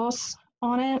cross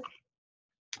on it.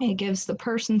 It gives the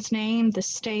person's name, the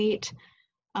state,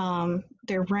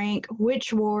 their rank,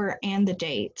 which war, and the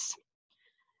dates.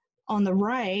 On the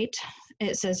right,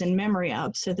 it says in memory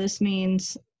of, so this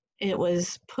means it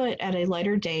was put at a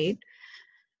later date.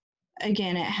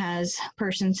 Again, it has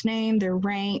person's name, their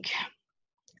rank,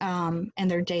 and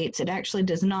their dates. It actually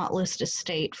does not list a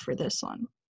state for this one.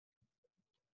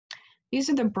 These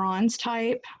are the bronze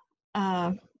type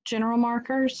general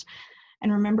markers.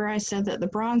 And remember I said that the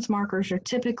bronze markers are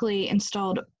typically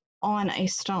installed on a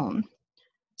stone.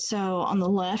 So on the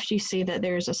left, you see that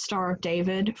there's a Star of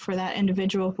David for that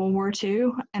individual of World War II,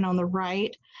 and on the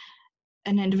right,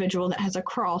 an individual that has a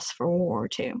cross for World War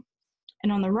II.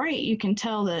 And on the right, you can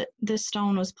tell that this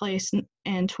stone was placed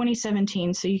in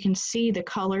 2017, so you can see the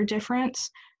color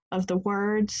difference of the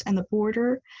words and the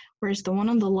border, whereas the one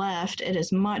on the left, it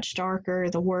is much darker,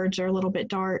 the words are a little bit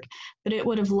dark, but it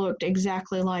would have looked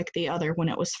exactly like the other when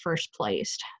it was first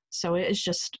placed. So it is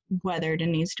just weathered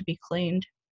and needs to be cleaned.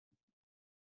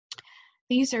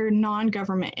 These are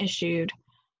non-government issued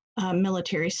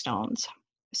military stones.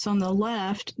 So on the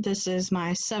left, this is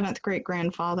my 7th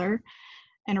great-grandfather,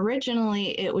 and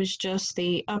originally it was just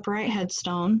the upright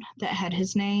headstone that had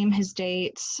his name, his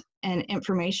dates, and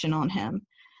information on him.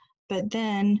 But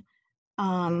then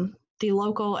the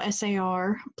local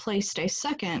SAR placed a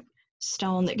second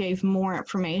stone that gave more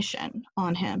information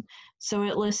on him. So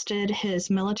it listed his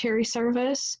military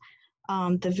service,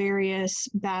 the various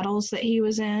battles that he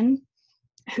was in,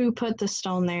 who put the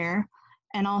stone there,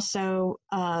 and also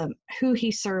who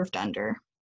he served under.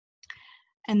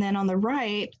 And then on the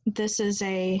right, this is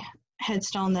a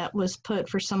headstone that was put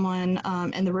for someone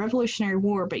in the Revolutionary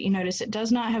War, but you notice it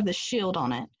does not have the shield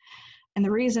on it. And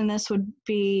the reason this would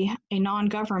be a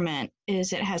non-government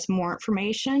is it has more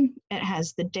information. It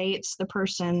has the dates the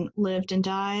person lived and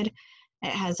died.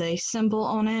 It has a symbol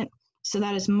on it. So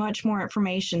that is much more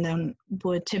information than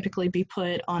would typically be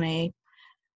put on a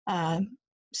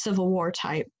Civil War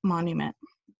type monument.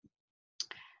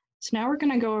 So now we're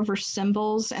going to go over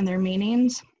symbols and their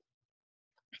meanings.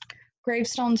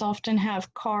 Gravestones often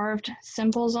have carved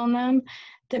symbols on them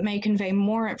that may convey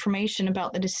more information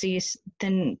about the deceased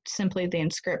than simply the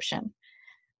inscription.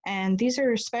 And these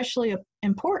are especially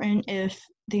important if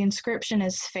the inscription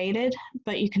is faded,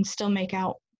 but you can still make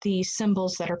out the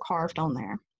symbols that are carved on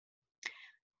there.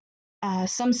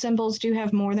 Some symbols do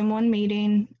have more than one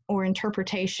meaning or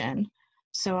interpretation,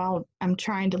 so I'm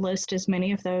trying to list as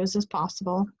many of those as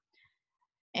possible.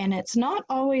 And it's not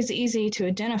always easy to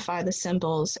identify the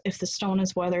symbols if the stone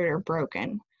is weathered or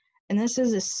broken. And this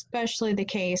is especially the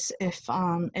case if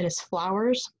it is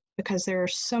flowers, because there are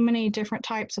so many different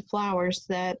types of flowers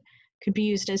that could be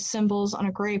used as symbols on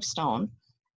a gravestone,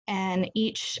 and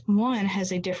each one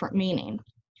has a different meaning.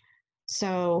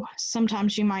 So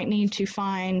sometimes you might need to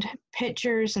find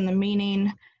pictures and the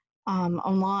meaning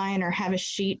online, or have a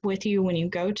sheet with you when you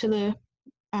go to the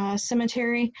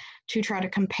cemetery to try to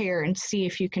compare and see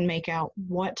if you can make out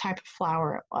what type of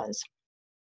flower it was.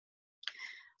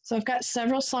 So I've got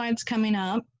several slides coming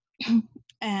up,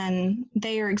 and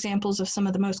they are examples of some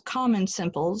of the most common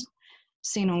symbols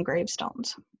seen on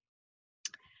gravestones.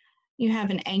 You have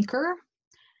an anchor,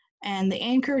 and the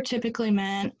anchor typically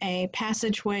meant a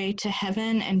passageway to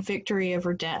heaven and victory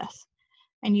over death.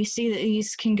 And you see that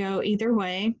these can go either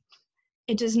way.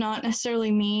 It does not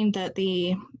necessarily mean that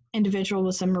the individual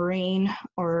was a Marine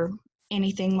or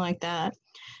anything like that.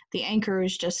 The anchor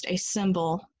is just a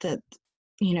symbol that,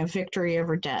 victory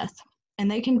over death. And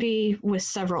they can be with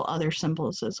several other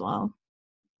symbols as well.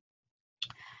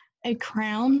 A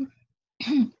crown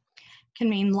can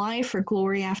mean life or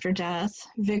glory after death,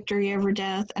 victory over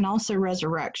death, and also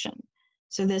resurrection.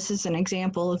 So this is an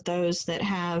example of those that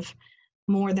have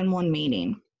more than one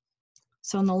meaning.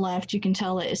 So on the left, you can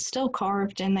tell it is still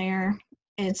carved in there.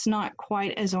 It's not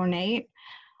quite as ornate.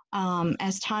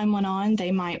 As time went on,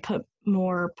 they might put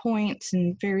more points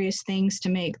and various things to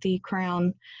make the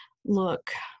crown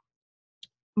look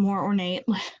more ornate.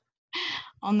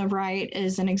 On the right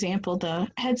is an example. The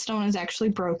headstone is actually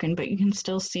broken, but you can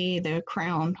still see the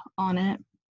crown on it.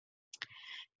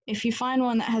 If you find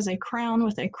one that has a crown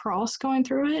with a cross going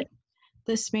through it,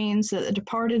 this means that the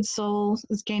departed soul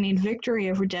is gaining victory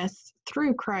over death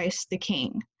through Christ the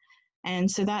King. And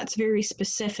so that's very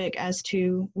specific as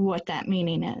to what that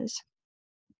meaning is.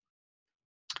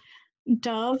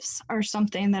 Doves are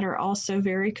something that are also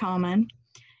very common.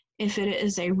 If it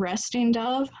is a resting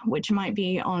dove, which might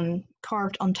be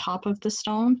carved on top of the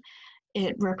stone,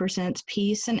 it represents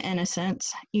peace and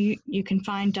innocence. You can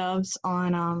find doves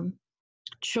on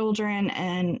children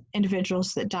and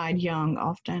individuals that died young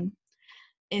often.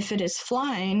 If it is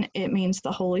flying, it means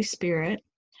the Holy Spirit.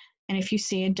 And if you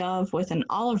see a dove with an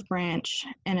olive branch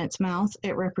in its mouth,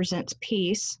 it represents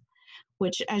peace,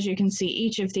 which, as you can see,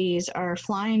 each of these are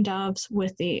flying doves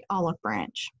with the olive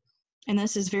branch. And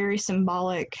this is very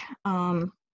symbolic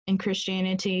in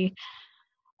Christianity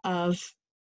of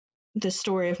the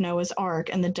story of Noah's Ark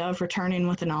and the dove returning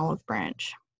with an olive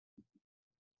branch.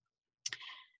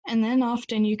 And then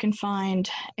often you can find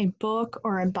a book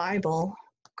or a Bible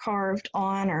carved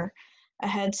on, or a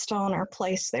headstone or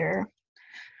placed there.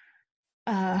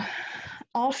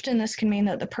 Often this can mean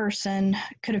that the person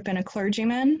could have been a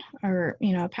clergyman or,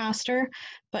 a pastor,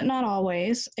 but not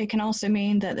always. It can also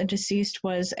mean that the deceased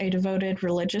was a devoted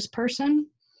religious person,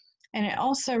 and it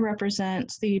also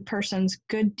represents the person's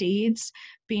good deeds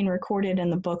being recorded in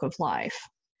the book of life.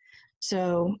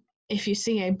 So if you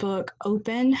see a book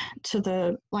open to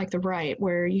the right,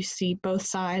 where you see both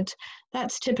sides,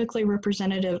 that's typically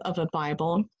representative of a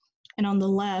Bible. And on the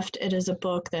left, it is a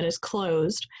book that is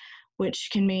closed, which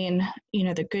can mean,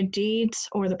 the good deeds,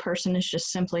 or the person is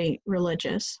just simply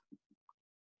religious.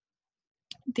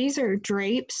 These are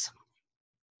drapes,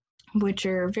 which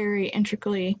are very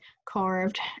intricately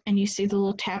carved, and you see the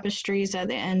little tapestries at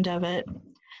the end of it.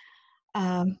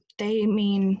 They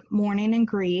mean mourning and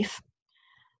grief.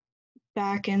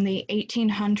 Back in the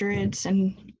 1800s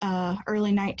and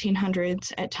early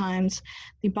 1900s, at times,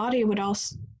 the body would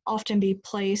also often be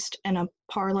placed in a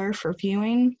parlor for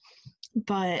viewing,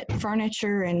 but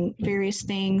furniture and various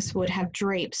things would have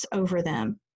drapes over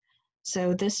them.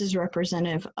 So this is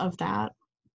representative of that.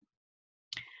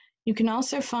 You can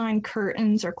also find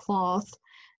curtains or cloth,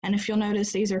 and if you'll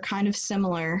notice, these are kind of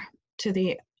similar to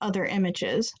the other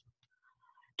images,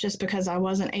 just because I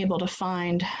wasn't able to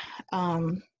find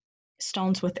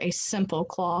stones with a simple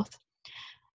cloth.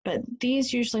 But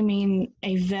these usually mean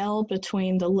a veil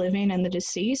between the living and the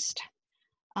deceased.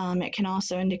 It can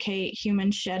also indicate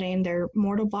humans shedding their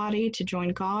mortal body to join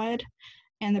God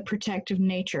and the protective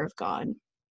nature of God.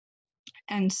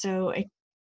 And so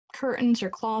curtains or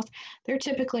cloth, they're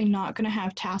typically not going to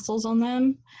have tassels on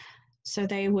them. So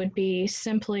they would be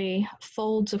simply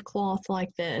folds of cloth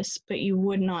like this, but you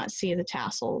would not see the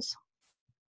tassels.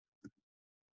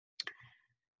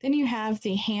 Then you have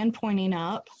the hand pointing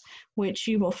up, which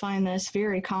you will find this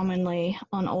very commonly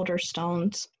on older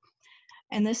stones.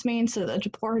 And this means that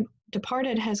the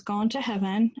departed has gone to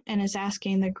heaven and is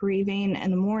asking the grieving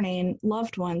and the mourning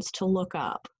loved ones to look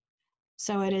up.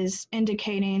 So it is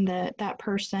indicating that that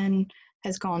person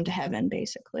has gone to heaven,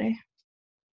 basically.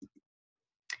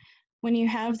 When you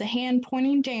have the hand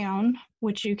pointing down,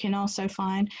 which you can also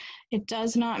find, it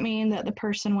does not mean that the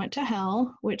person went to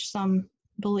hell, which some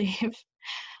believe,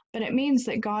 but it means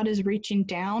that God is reaching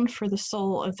down for the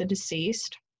soul of the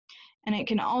deceased. And it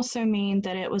can also mean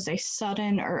that it was a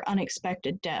sudden or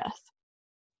unexpected death.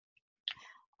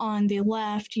 On the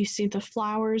left, you see the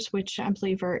flowers, which I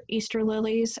believe are Easter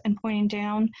lilies, and pointing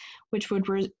down, which would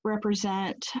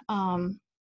represent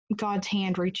God's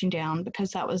hand reaching down,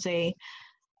 because that was a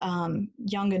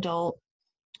young adult.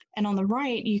 And on the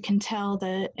right, you can tell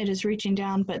that it is reaching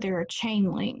down, but there are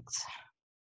chain links.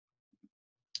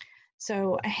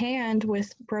 So a hand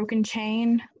with broken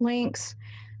chain links,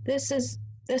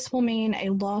 this will mean a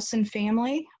loss in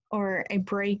family or a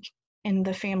break in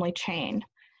the family chain.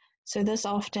 So this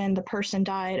often, the person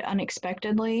died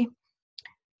unexpectedly.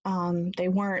 They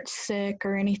weren't sick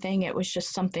or anything. It was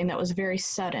just something that was very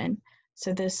sudden.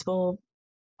 So this will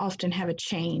often have a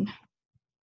chain.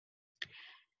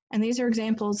 And these are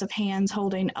examples of hands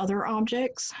holding other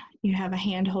objects. You have a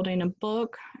hand holding a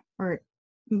book, or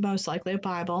most likely a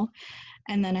Bible,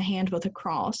 and then a hand with a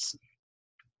cross.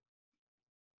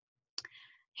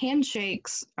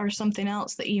 Handshakes are something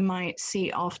else that you might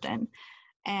see often.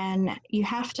 And you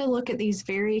have to look at these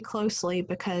very closely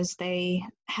because they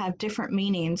have different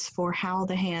meanings for how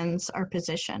the hands are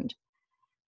positioned.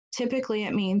 Typically,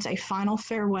 it means a final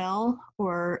farewell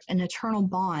or an eternal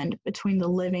bond between the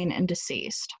living and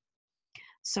deceased.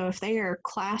 So if they are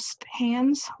clasped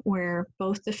hands where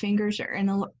both the fingers are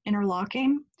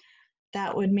interlocking,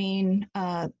 that would mean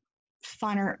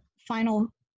final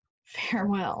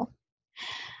farewell.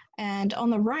 And on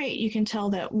the right, you can tell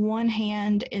that one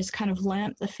hand is kind of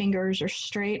limp, the fingers are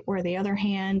straight, where the other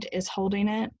hand is holding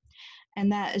it.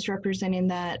 And that is representing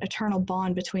that eternal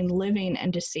bond between living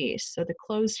and deceased. So the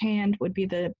closed hand would be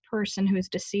the person who is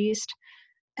deceased,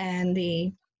 and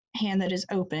the hand that is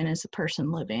open is the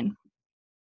person living.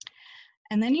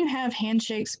 And then you have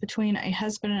handshakes between a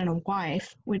husband and a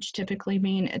wife, which typically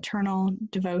mean eternal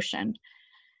devotion.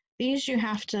 These you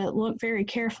have to look very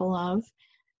careful of,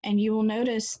 and you will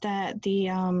notice that the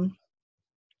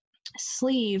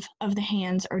sleeve of the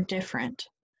hands are different.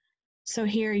 So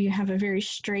here you have a very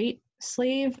straight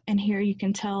sleeve, and here you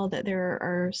can tell that there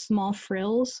are small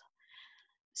frills.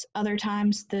 Other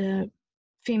times the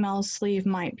female sleeve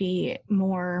might be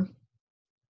more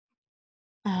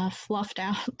fluffed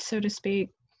out, so to speak.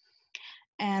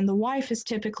 And the wife is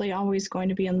typically always going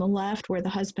to be on the left, where the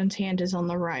husband's hand is on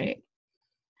the right.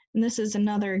 And this is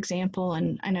another example,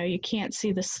 and I know you can't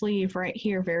see the sleeve right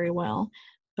here very well,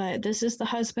 but this is the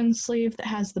husband's sleeve that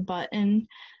has the button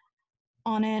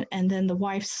on it, and then the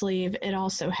wife's sleeve, it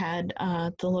also had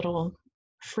the little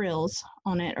frills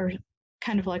on it, or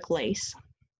kind of like lace.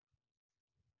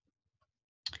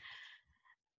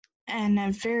 And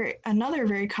another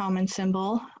very common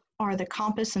symbol are the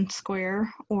compass and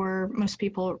square, or most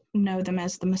people know them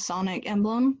as the Masonic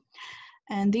emblem.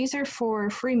 And these are for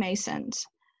Freemasons.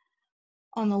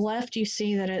 On the left, you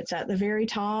see that it's at the very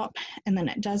top, and then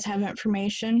it does have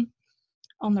information.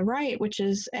 On the right, which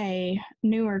is a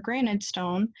newer granite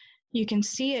stone, you can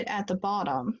see it at the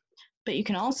bottom, but you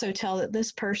can also tell that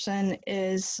this person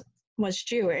was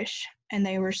Jewish, and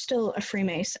they were still a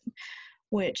Freemason,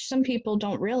 which some people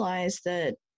don't realize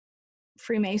that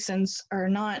Freemasons are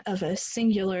not of a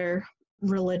singular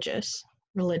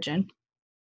religion.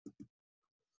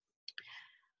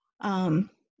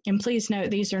 And please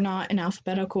note, these are not in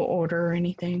alphabetical order or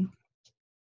anything.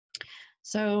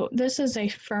 So this is a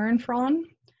fern frond.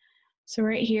 So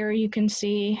right here you can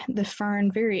see the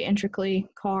fern very intricately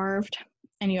carved,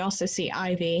 and you also see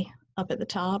ivy up at the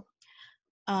top.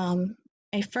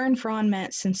 A fern frond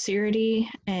meant sincerity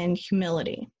and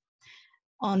humility.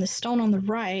 On the stone on the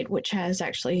right, which has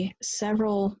actually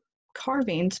several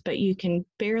carvings, but you can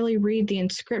barely read the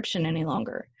inscription any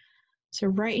longer. So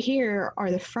right here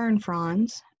are the fern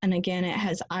fronds, and again it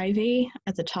has ivy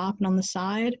at the top and on the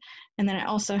side, and then it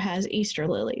also has Easter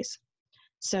lilies.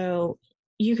 So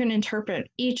you can interpret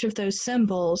each of those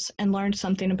symbols and learn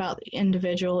something about the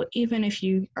individual, even if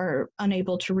you are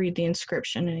unable to read the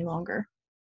inscription any longer.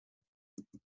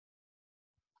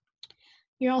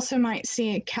 You also might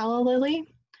see a calla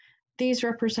lily, These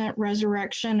represent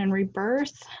resurrection and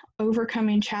rebirth,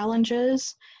 overcoming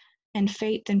challenges, and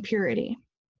faith and purity.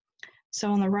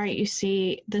 So on the right, you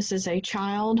see this is a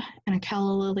child, and a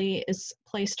calla lily is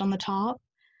placed on the top.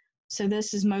 So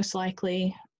this is most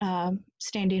likely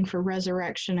standing for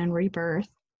resurrection and rebirth.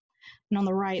 And on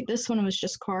the right, this one was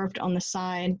just carved on the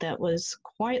side that was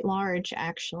quite large,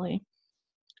 actually.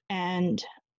 And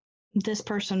this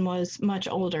person was much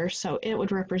older, so it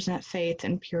would represent faith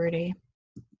and purity.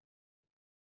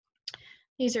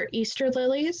 These are Easter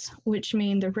lilies, which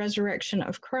mean the resurrection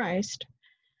of Christ.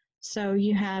 So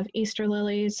you have Easter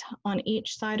lilies on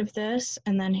each side of this,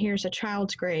 and then here's a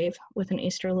child's grave with an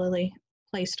Easter lily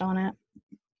placed on it.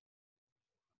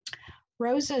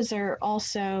 Roses are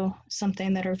also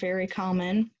something that are very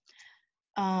common.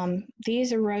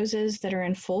 These are roses that are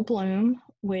in full bloom,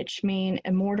 which mean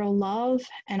immortal love,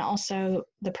 and also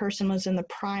the person was in the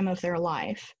prime of their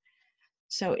life.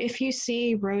 So if you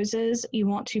see roses, you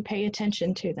want to pay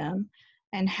attention to them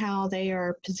and how they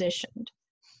are positioned.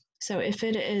 So if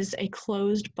it is a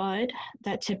closed bud,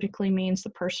 that typically means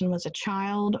the person was a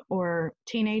child or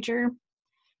teenager.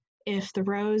 If the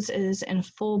rose is in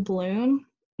full bloom,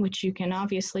 which you can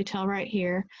obviously tell right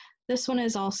here, this one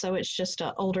is also, it's just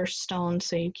an older stone,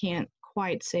 so you can't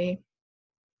quite see.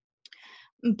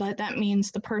 But that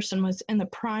means the person was in the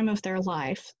prime of their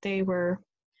life. They were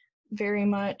very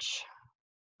much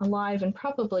alive and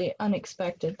probably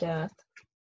unexpected death.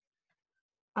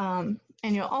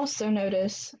 And you'll also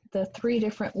notice the 3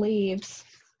 different leaves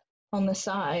on the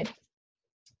side.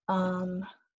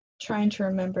 Trying to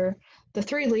remember. The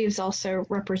 3 leaves also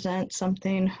represent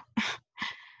something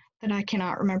that I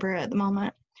cannot remember at the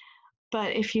moment.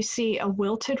 But if you see a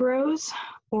wilted rose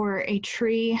or a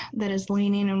tree that is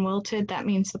leaning and wilted, that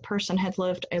means the person had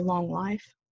lived a long life.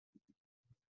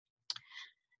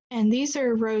 And these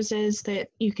are roses that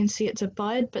you can see it's a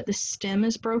bud, but the stem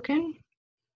is broken.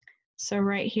 So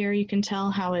right here you can tell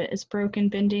how it is broken,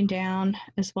 bending down,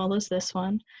 as well as this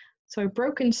one. So a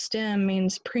broken stem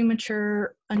means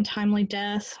premature, untimely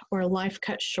death or life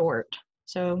cut short.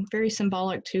 So very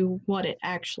symbolic to what it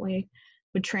actually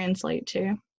would translate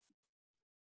to.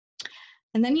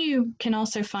 And then you can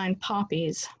also find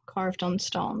poppies carved on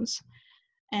stones.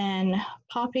 And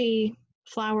poppy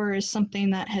flower is something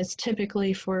that has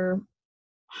typically for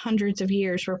hundreds of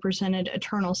years represented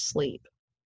eternal sleep.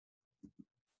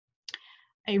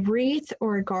 A wreath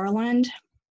or a garland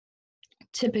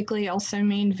typically also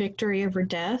mean victory over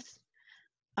death.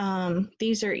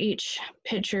 These are each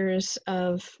pictures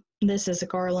of, this is a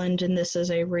garland and this is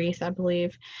a wreath, I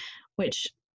believe, which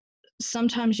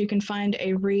sometimes you can find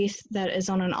a wreath that is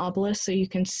on an obelisk so you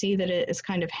can see that it is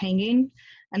kind of hanging,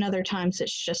 and other times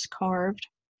it's just carved.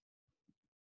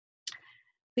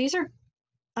 These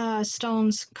are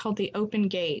stones called the open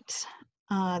gates.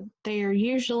 They are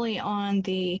usually on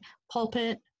the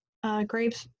pulpit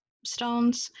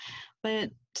gravestones, but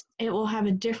it will have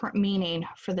a different meaning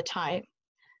for the type.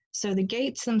 So the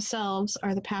gates themselves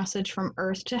are the passage from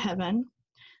earth to heaven.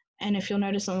 And if you'll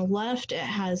notice on the left, it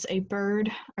has a bird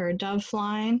or a dove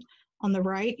flying. On the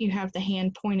right, you have the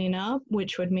hand pointing up,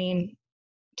 which would mean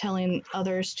telling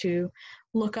others to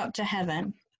look up to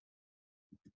heaven.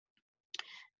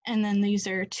 And then these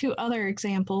are 2 other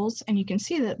examples, and you can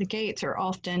see that the gates are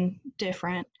often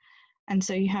different. And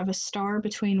so you have a star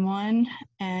between one,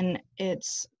 and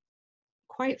it's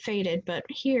quite faded, but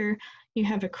here you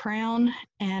have a crown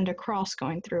and a cross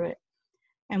going through it.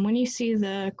 And when you see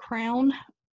the crown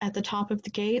at the top of the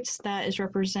gates, that is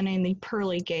representing the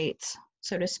pearly gates,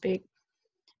 so to speak.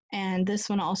 And this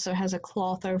one also has a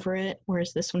cloth over it,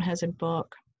 whereas this one has a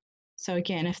book. So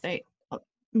again,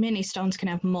 many stones can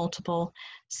have multiple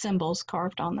symbols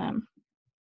carved on them.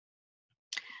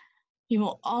 You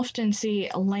will often see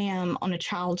a lamb on a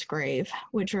child's grave,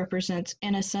 which represents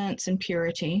innocence and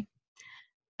purity.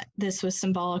 This was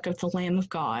symbolic of the Lamb of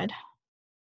God.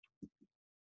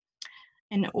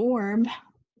 An orb,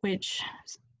 which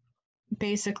is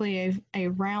basically a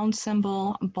round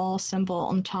symbol, a ball symbol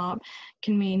on top,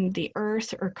 can mean the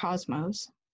earth or cosmos.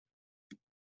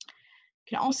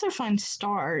 You can also find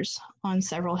stars on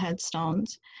several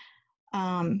headstones.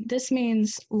 This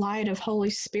means light of Holy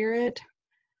Spirit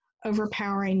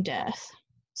overpowering death.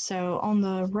 So on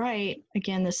the right,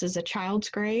 again, this is a child's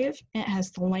grave. It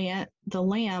has the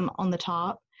lamb on the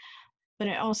top, but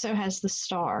it also has the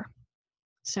star.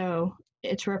 So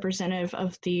it's representative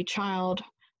of the child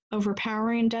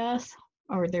overpowering death,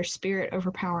 or their spirit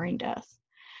overpowering death.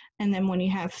 And then when you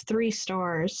have 3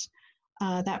 stars,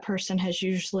 that person has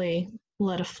usually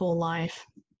led a full life.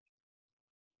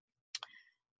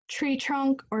 Tree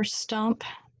trunk or stump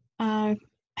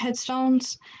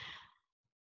headstones.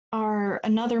 are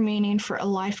another meaning for a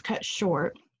life cut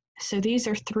short. So these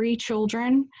are three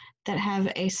children that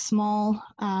have a small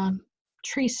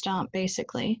tree stump,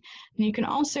 basically. And you can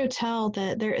also tell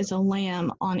that there is a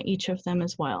lamb on each of them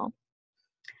as well.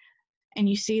 And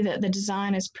you see that the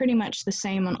design is pretty much the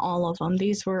same on all of them.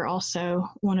 These were also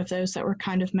one of those that were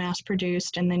kind of mass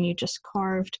produced, and then you just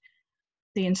carved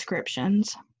the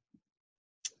inscriptions.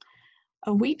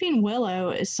 A weeping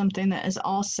willow is something that is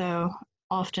also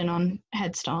often on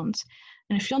headstones.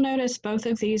 And if you'll notice, both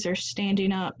of these are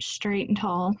standing up straight and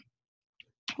tall,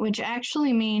 which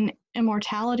actually mean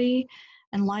immortality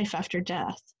and life after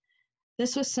death.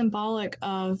 This was symbolic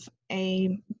of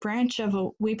a branch of a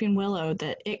weeping willow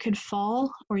that it could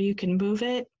fall or you can move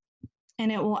it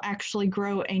and it will actually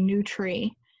grow a new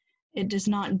tree. It does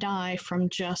not die from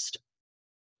just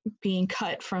being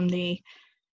cut from the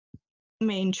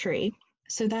main tree.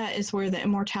 So that is where the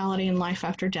immortality and life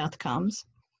after death comes.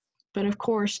 But of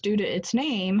course, due to its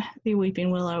name, the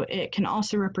weeping willow, it can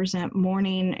also represent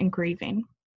mourning and grieving.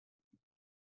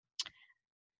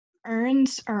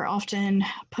 Urns are often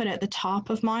put at the top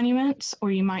of monuments,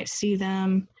 or you might see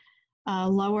them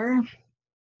lower.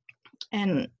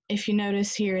 And if you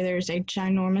notice here, there's a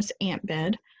ginormous ant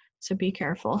bed, so be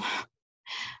careful.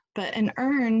 But an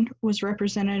urn was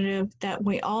representative that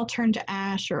we all turn to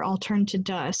ash or all turn to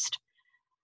dust.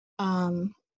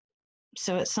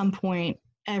 So at some point,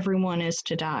 everyone is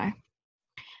to die.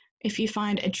 If you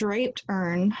find a draped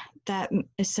urn, that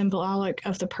is symbolic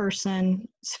of the person's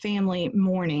family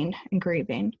mourning and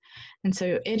grieving. And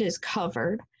so it is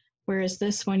covered, whereas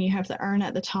this one, you have the urn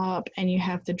at the top and you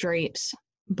have the drapes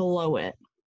below it.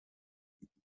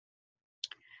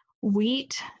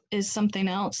 Wheat is something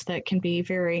else that can be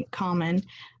very common,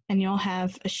 and you'll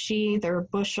have a sheaf or a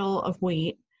bushel of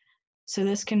wheat. So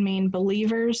this can mean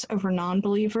believers over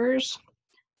non-believers,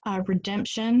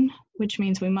 redemption, which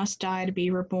means we must die to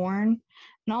be reborn,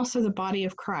 and also the body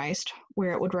of Christ,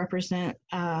 where it would represent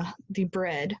the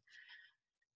bread.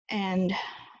 And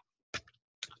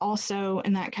also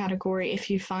in that category, if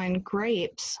you find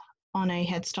grapes on a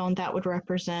headstone, that would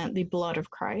represent the blood of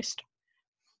Christ.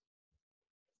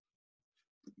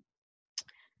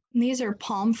 And these are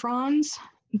palm fronds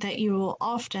that you will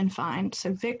often find.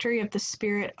 So victory of the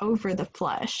spirit over the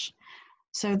flesh.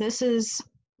 So this is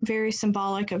very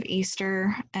symbolic of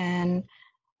Easter and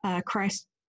Christ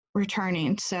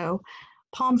returning. So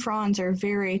palm fronds are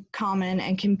very common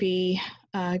and can be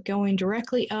going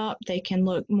directly up. They can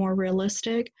look more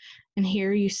realistic. And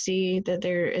here you see that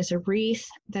there is a wreath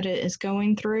that it is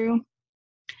going through,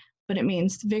 but it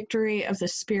means victory of the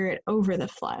spirit over the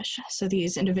flesh. So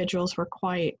these individuals were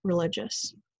quite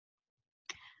religious.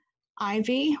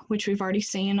 Ivy, which we've already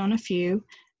seen on a few,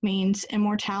 means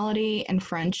immortality and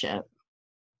friendship.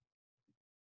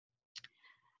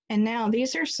 And now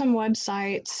these are some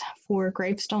websites for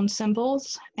gravestone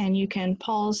symbols, and you can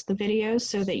pause the video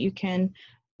so that you can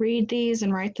read these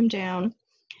and write them down.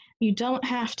 You don't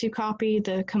have to copy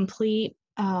the complete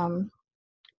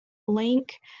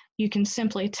link. You can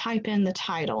simply type in the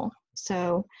title.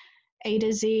 So A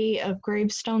to Z of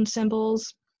gravestone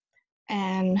symbols,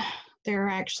 and there are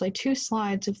actually 2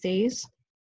 slides of these.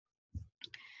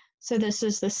 So this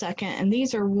is the second, and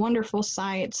these are wonderful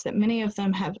sites that many of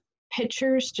them have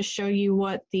pictures to show you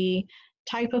what the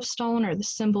type of stone or the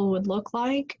symbol would look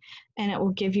like, and it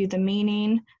will give you the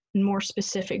meaning and more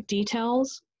specific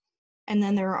details. And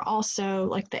then there are also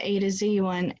like the A to Z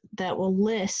one that will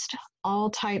list all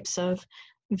types of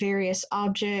various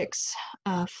objects,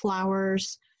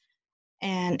 flowers,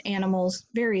 and animals,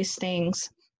 various things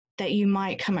that you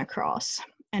might come across.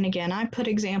 And again, I put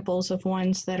examples of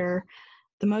ones that are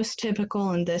the most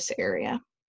typical in this area.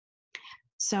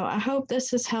 So I hope this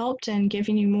has helped in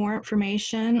giving you more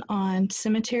information on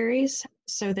cemeteries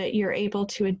so that you're able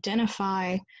to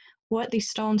identify what these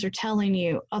stones are telling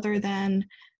you other than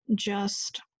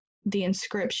just the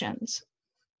inscriptions.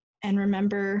 And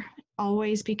remember,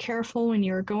 always be careful when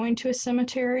you're going to a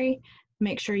cemetery.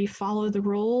 Make sure you follow the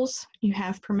rules, you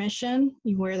have permission,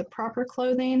 you wear the proper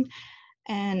clothing,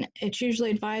 and it's usually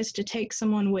advised to take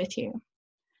someone with you.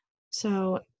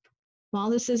 So while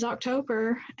this is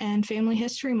October and Family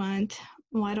History Month,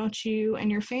 why don't you and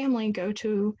your family go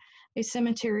to a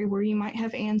cemetery where you might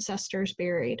have ancestors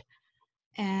buried?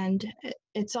 And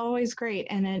it's always great,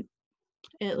 and it,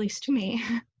 at least to me,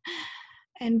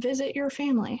 and visit your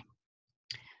family.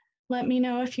 Let me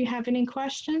know if you have any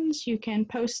questions. You can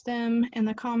post them in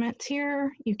the comments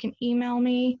here. You can email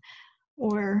me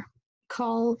or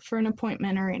call for an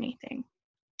appointment or anything.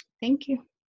 Thank you.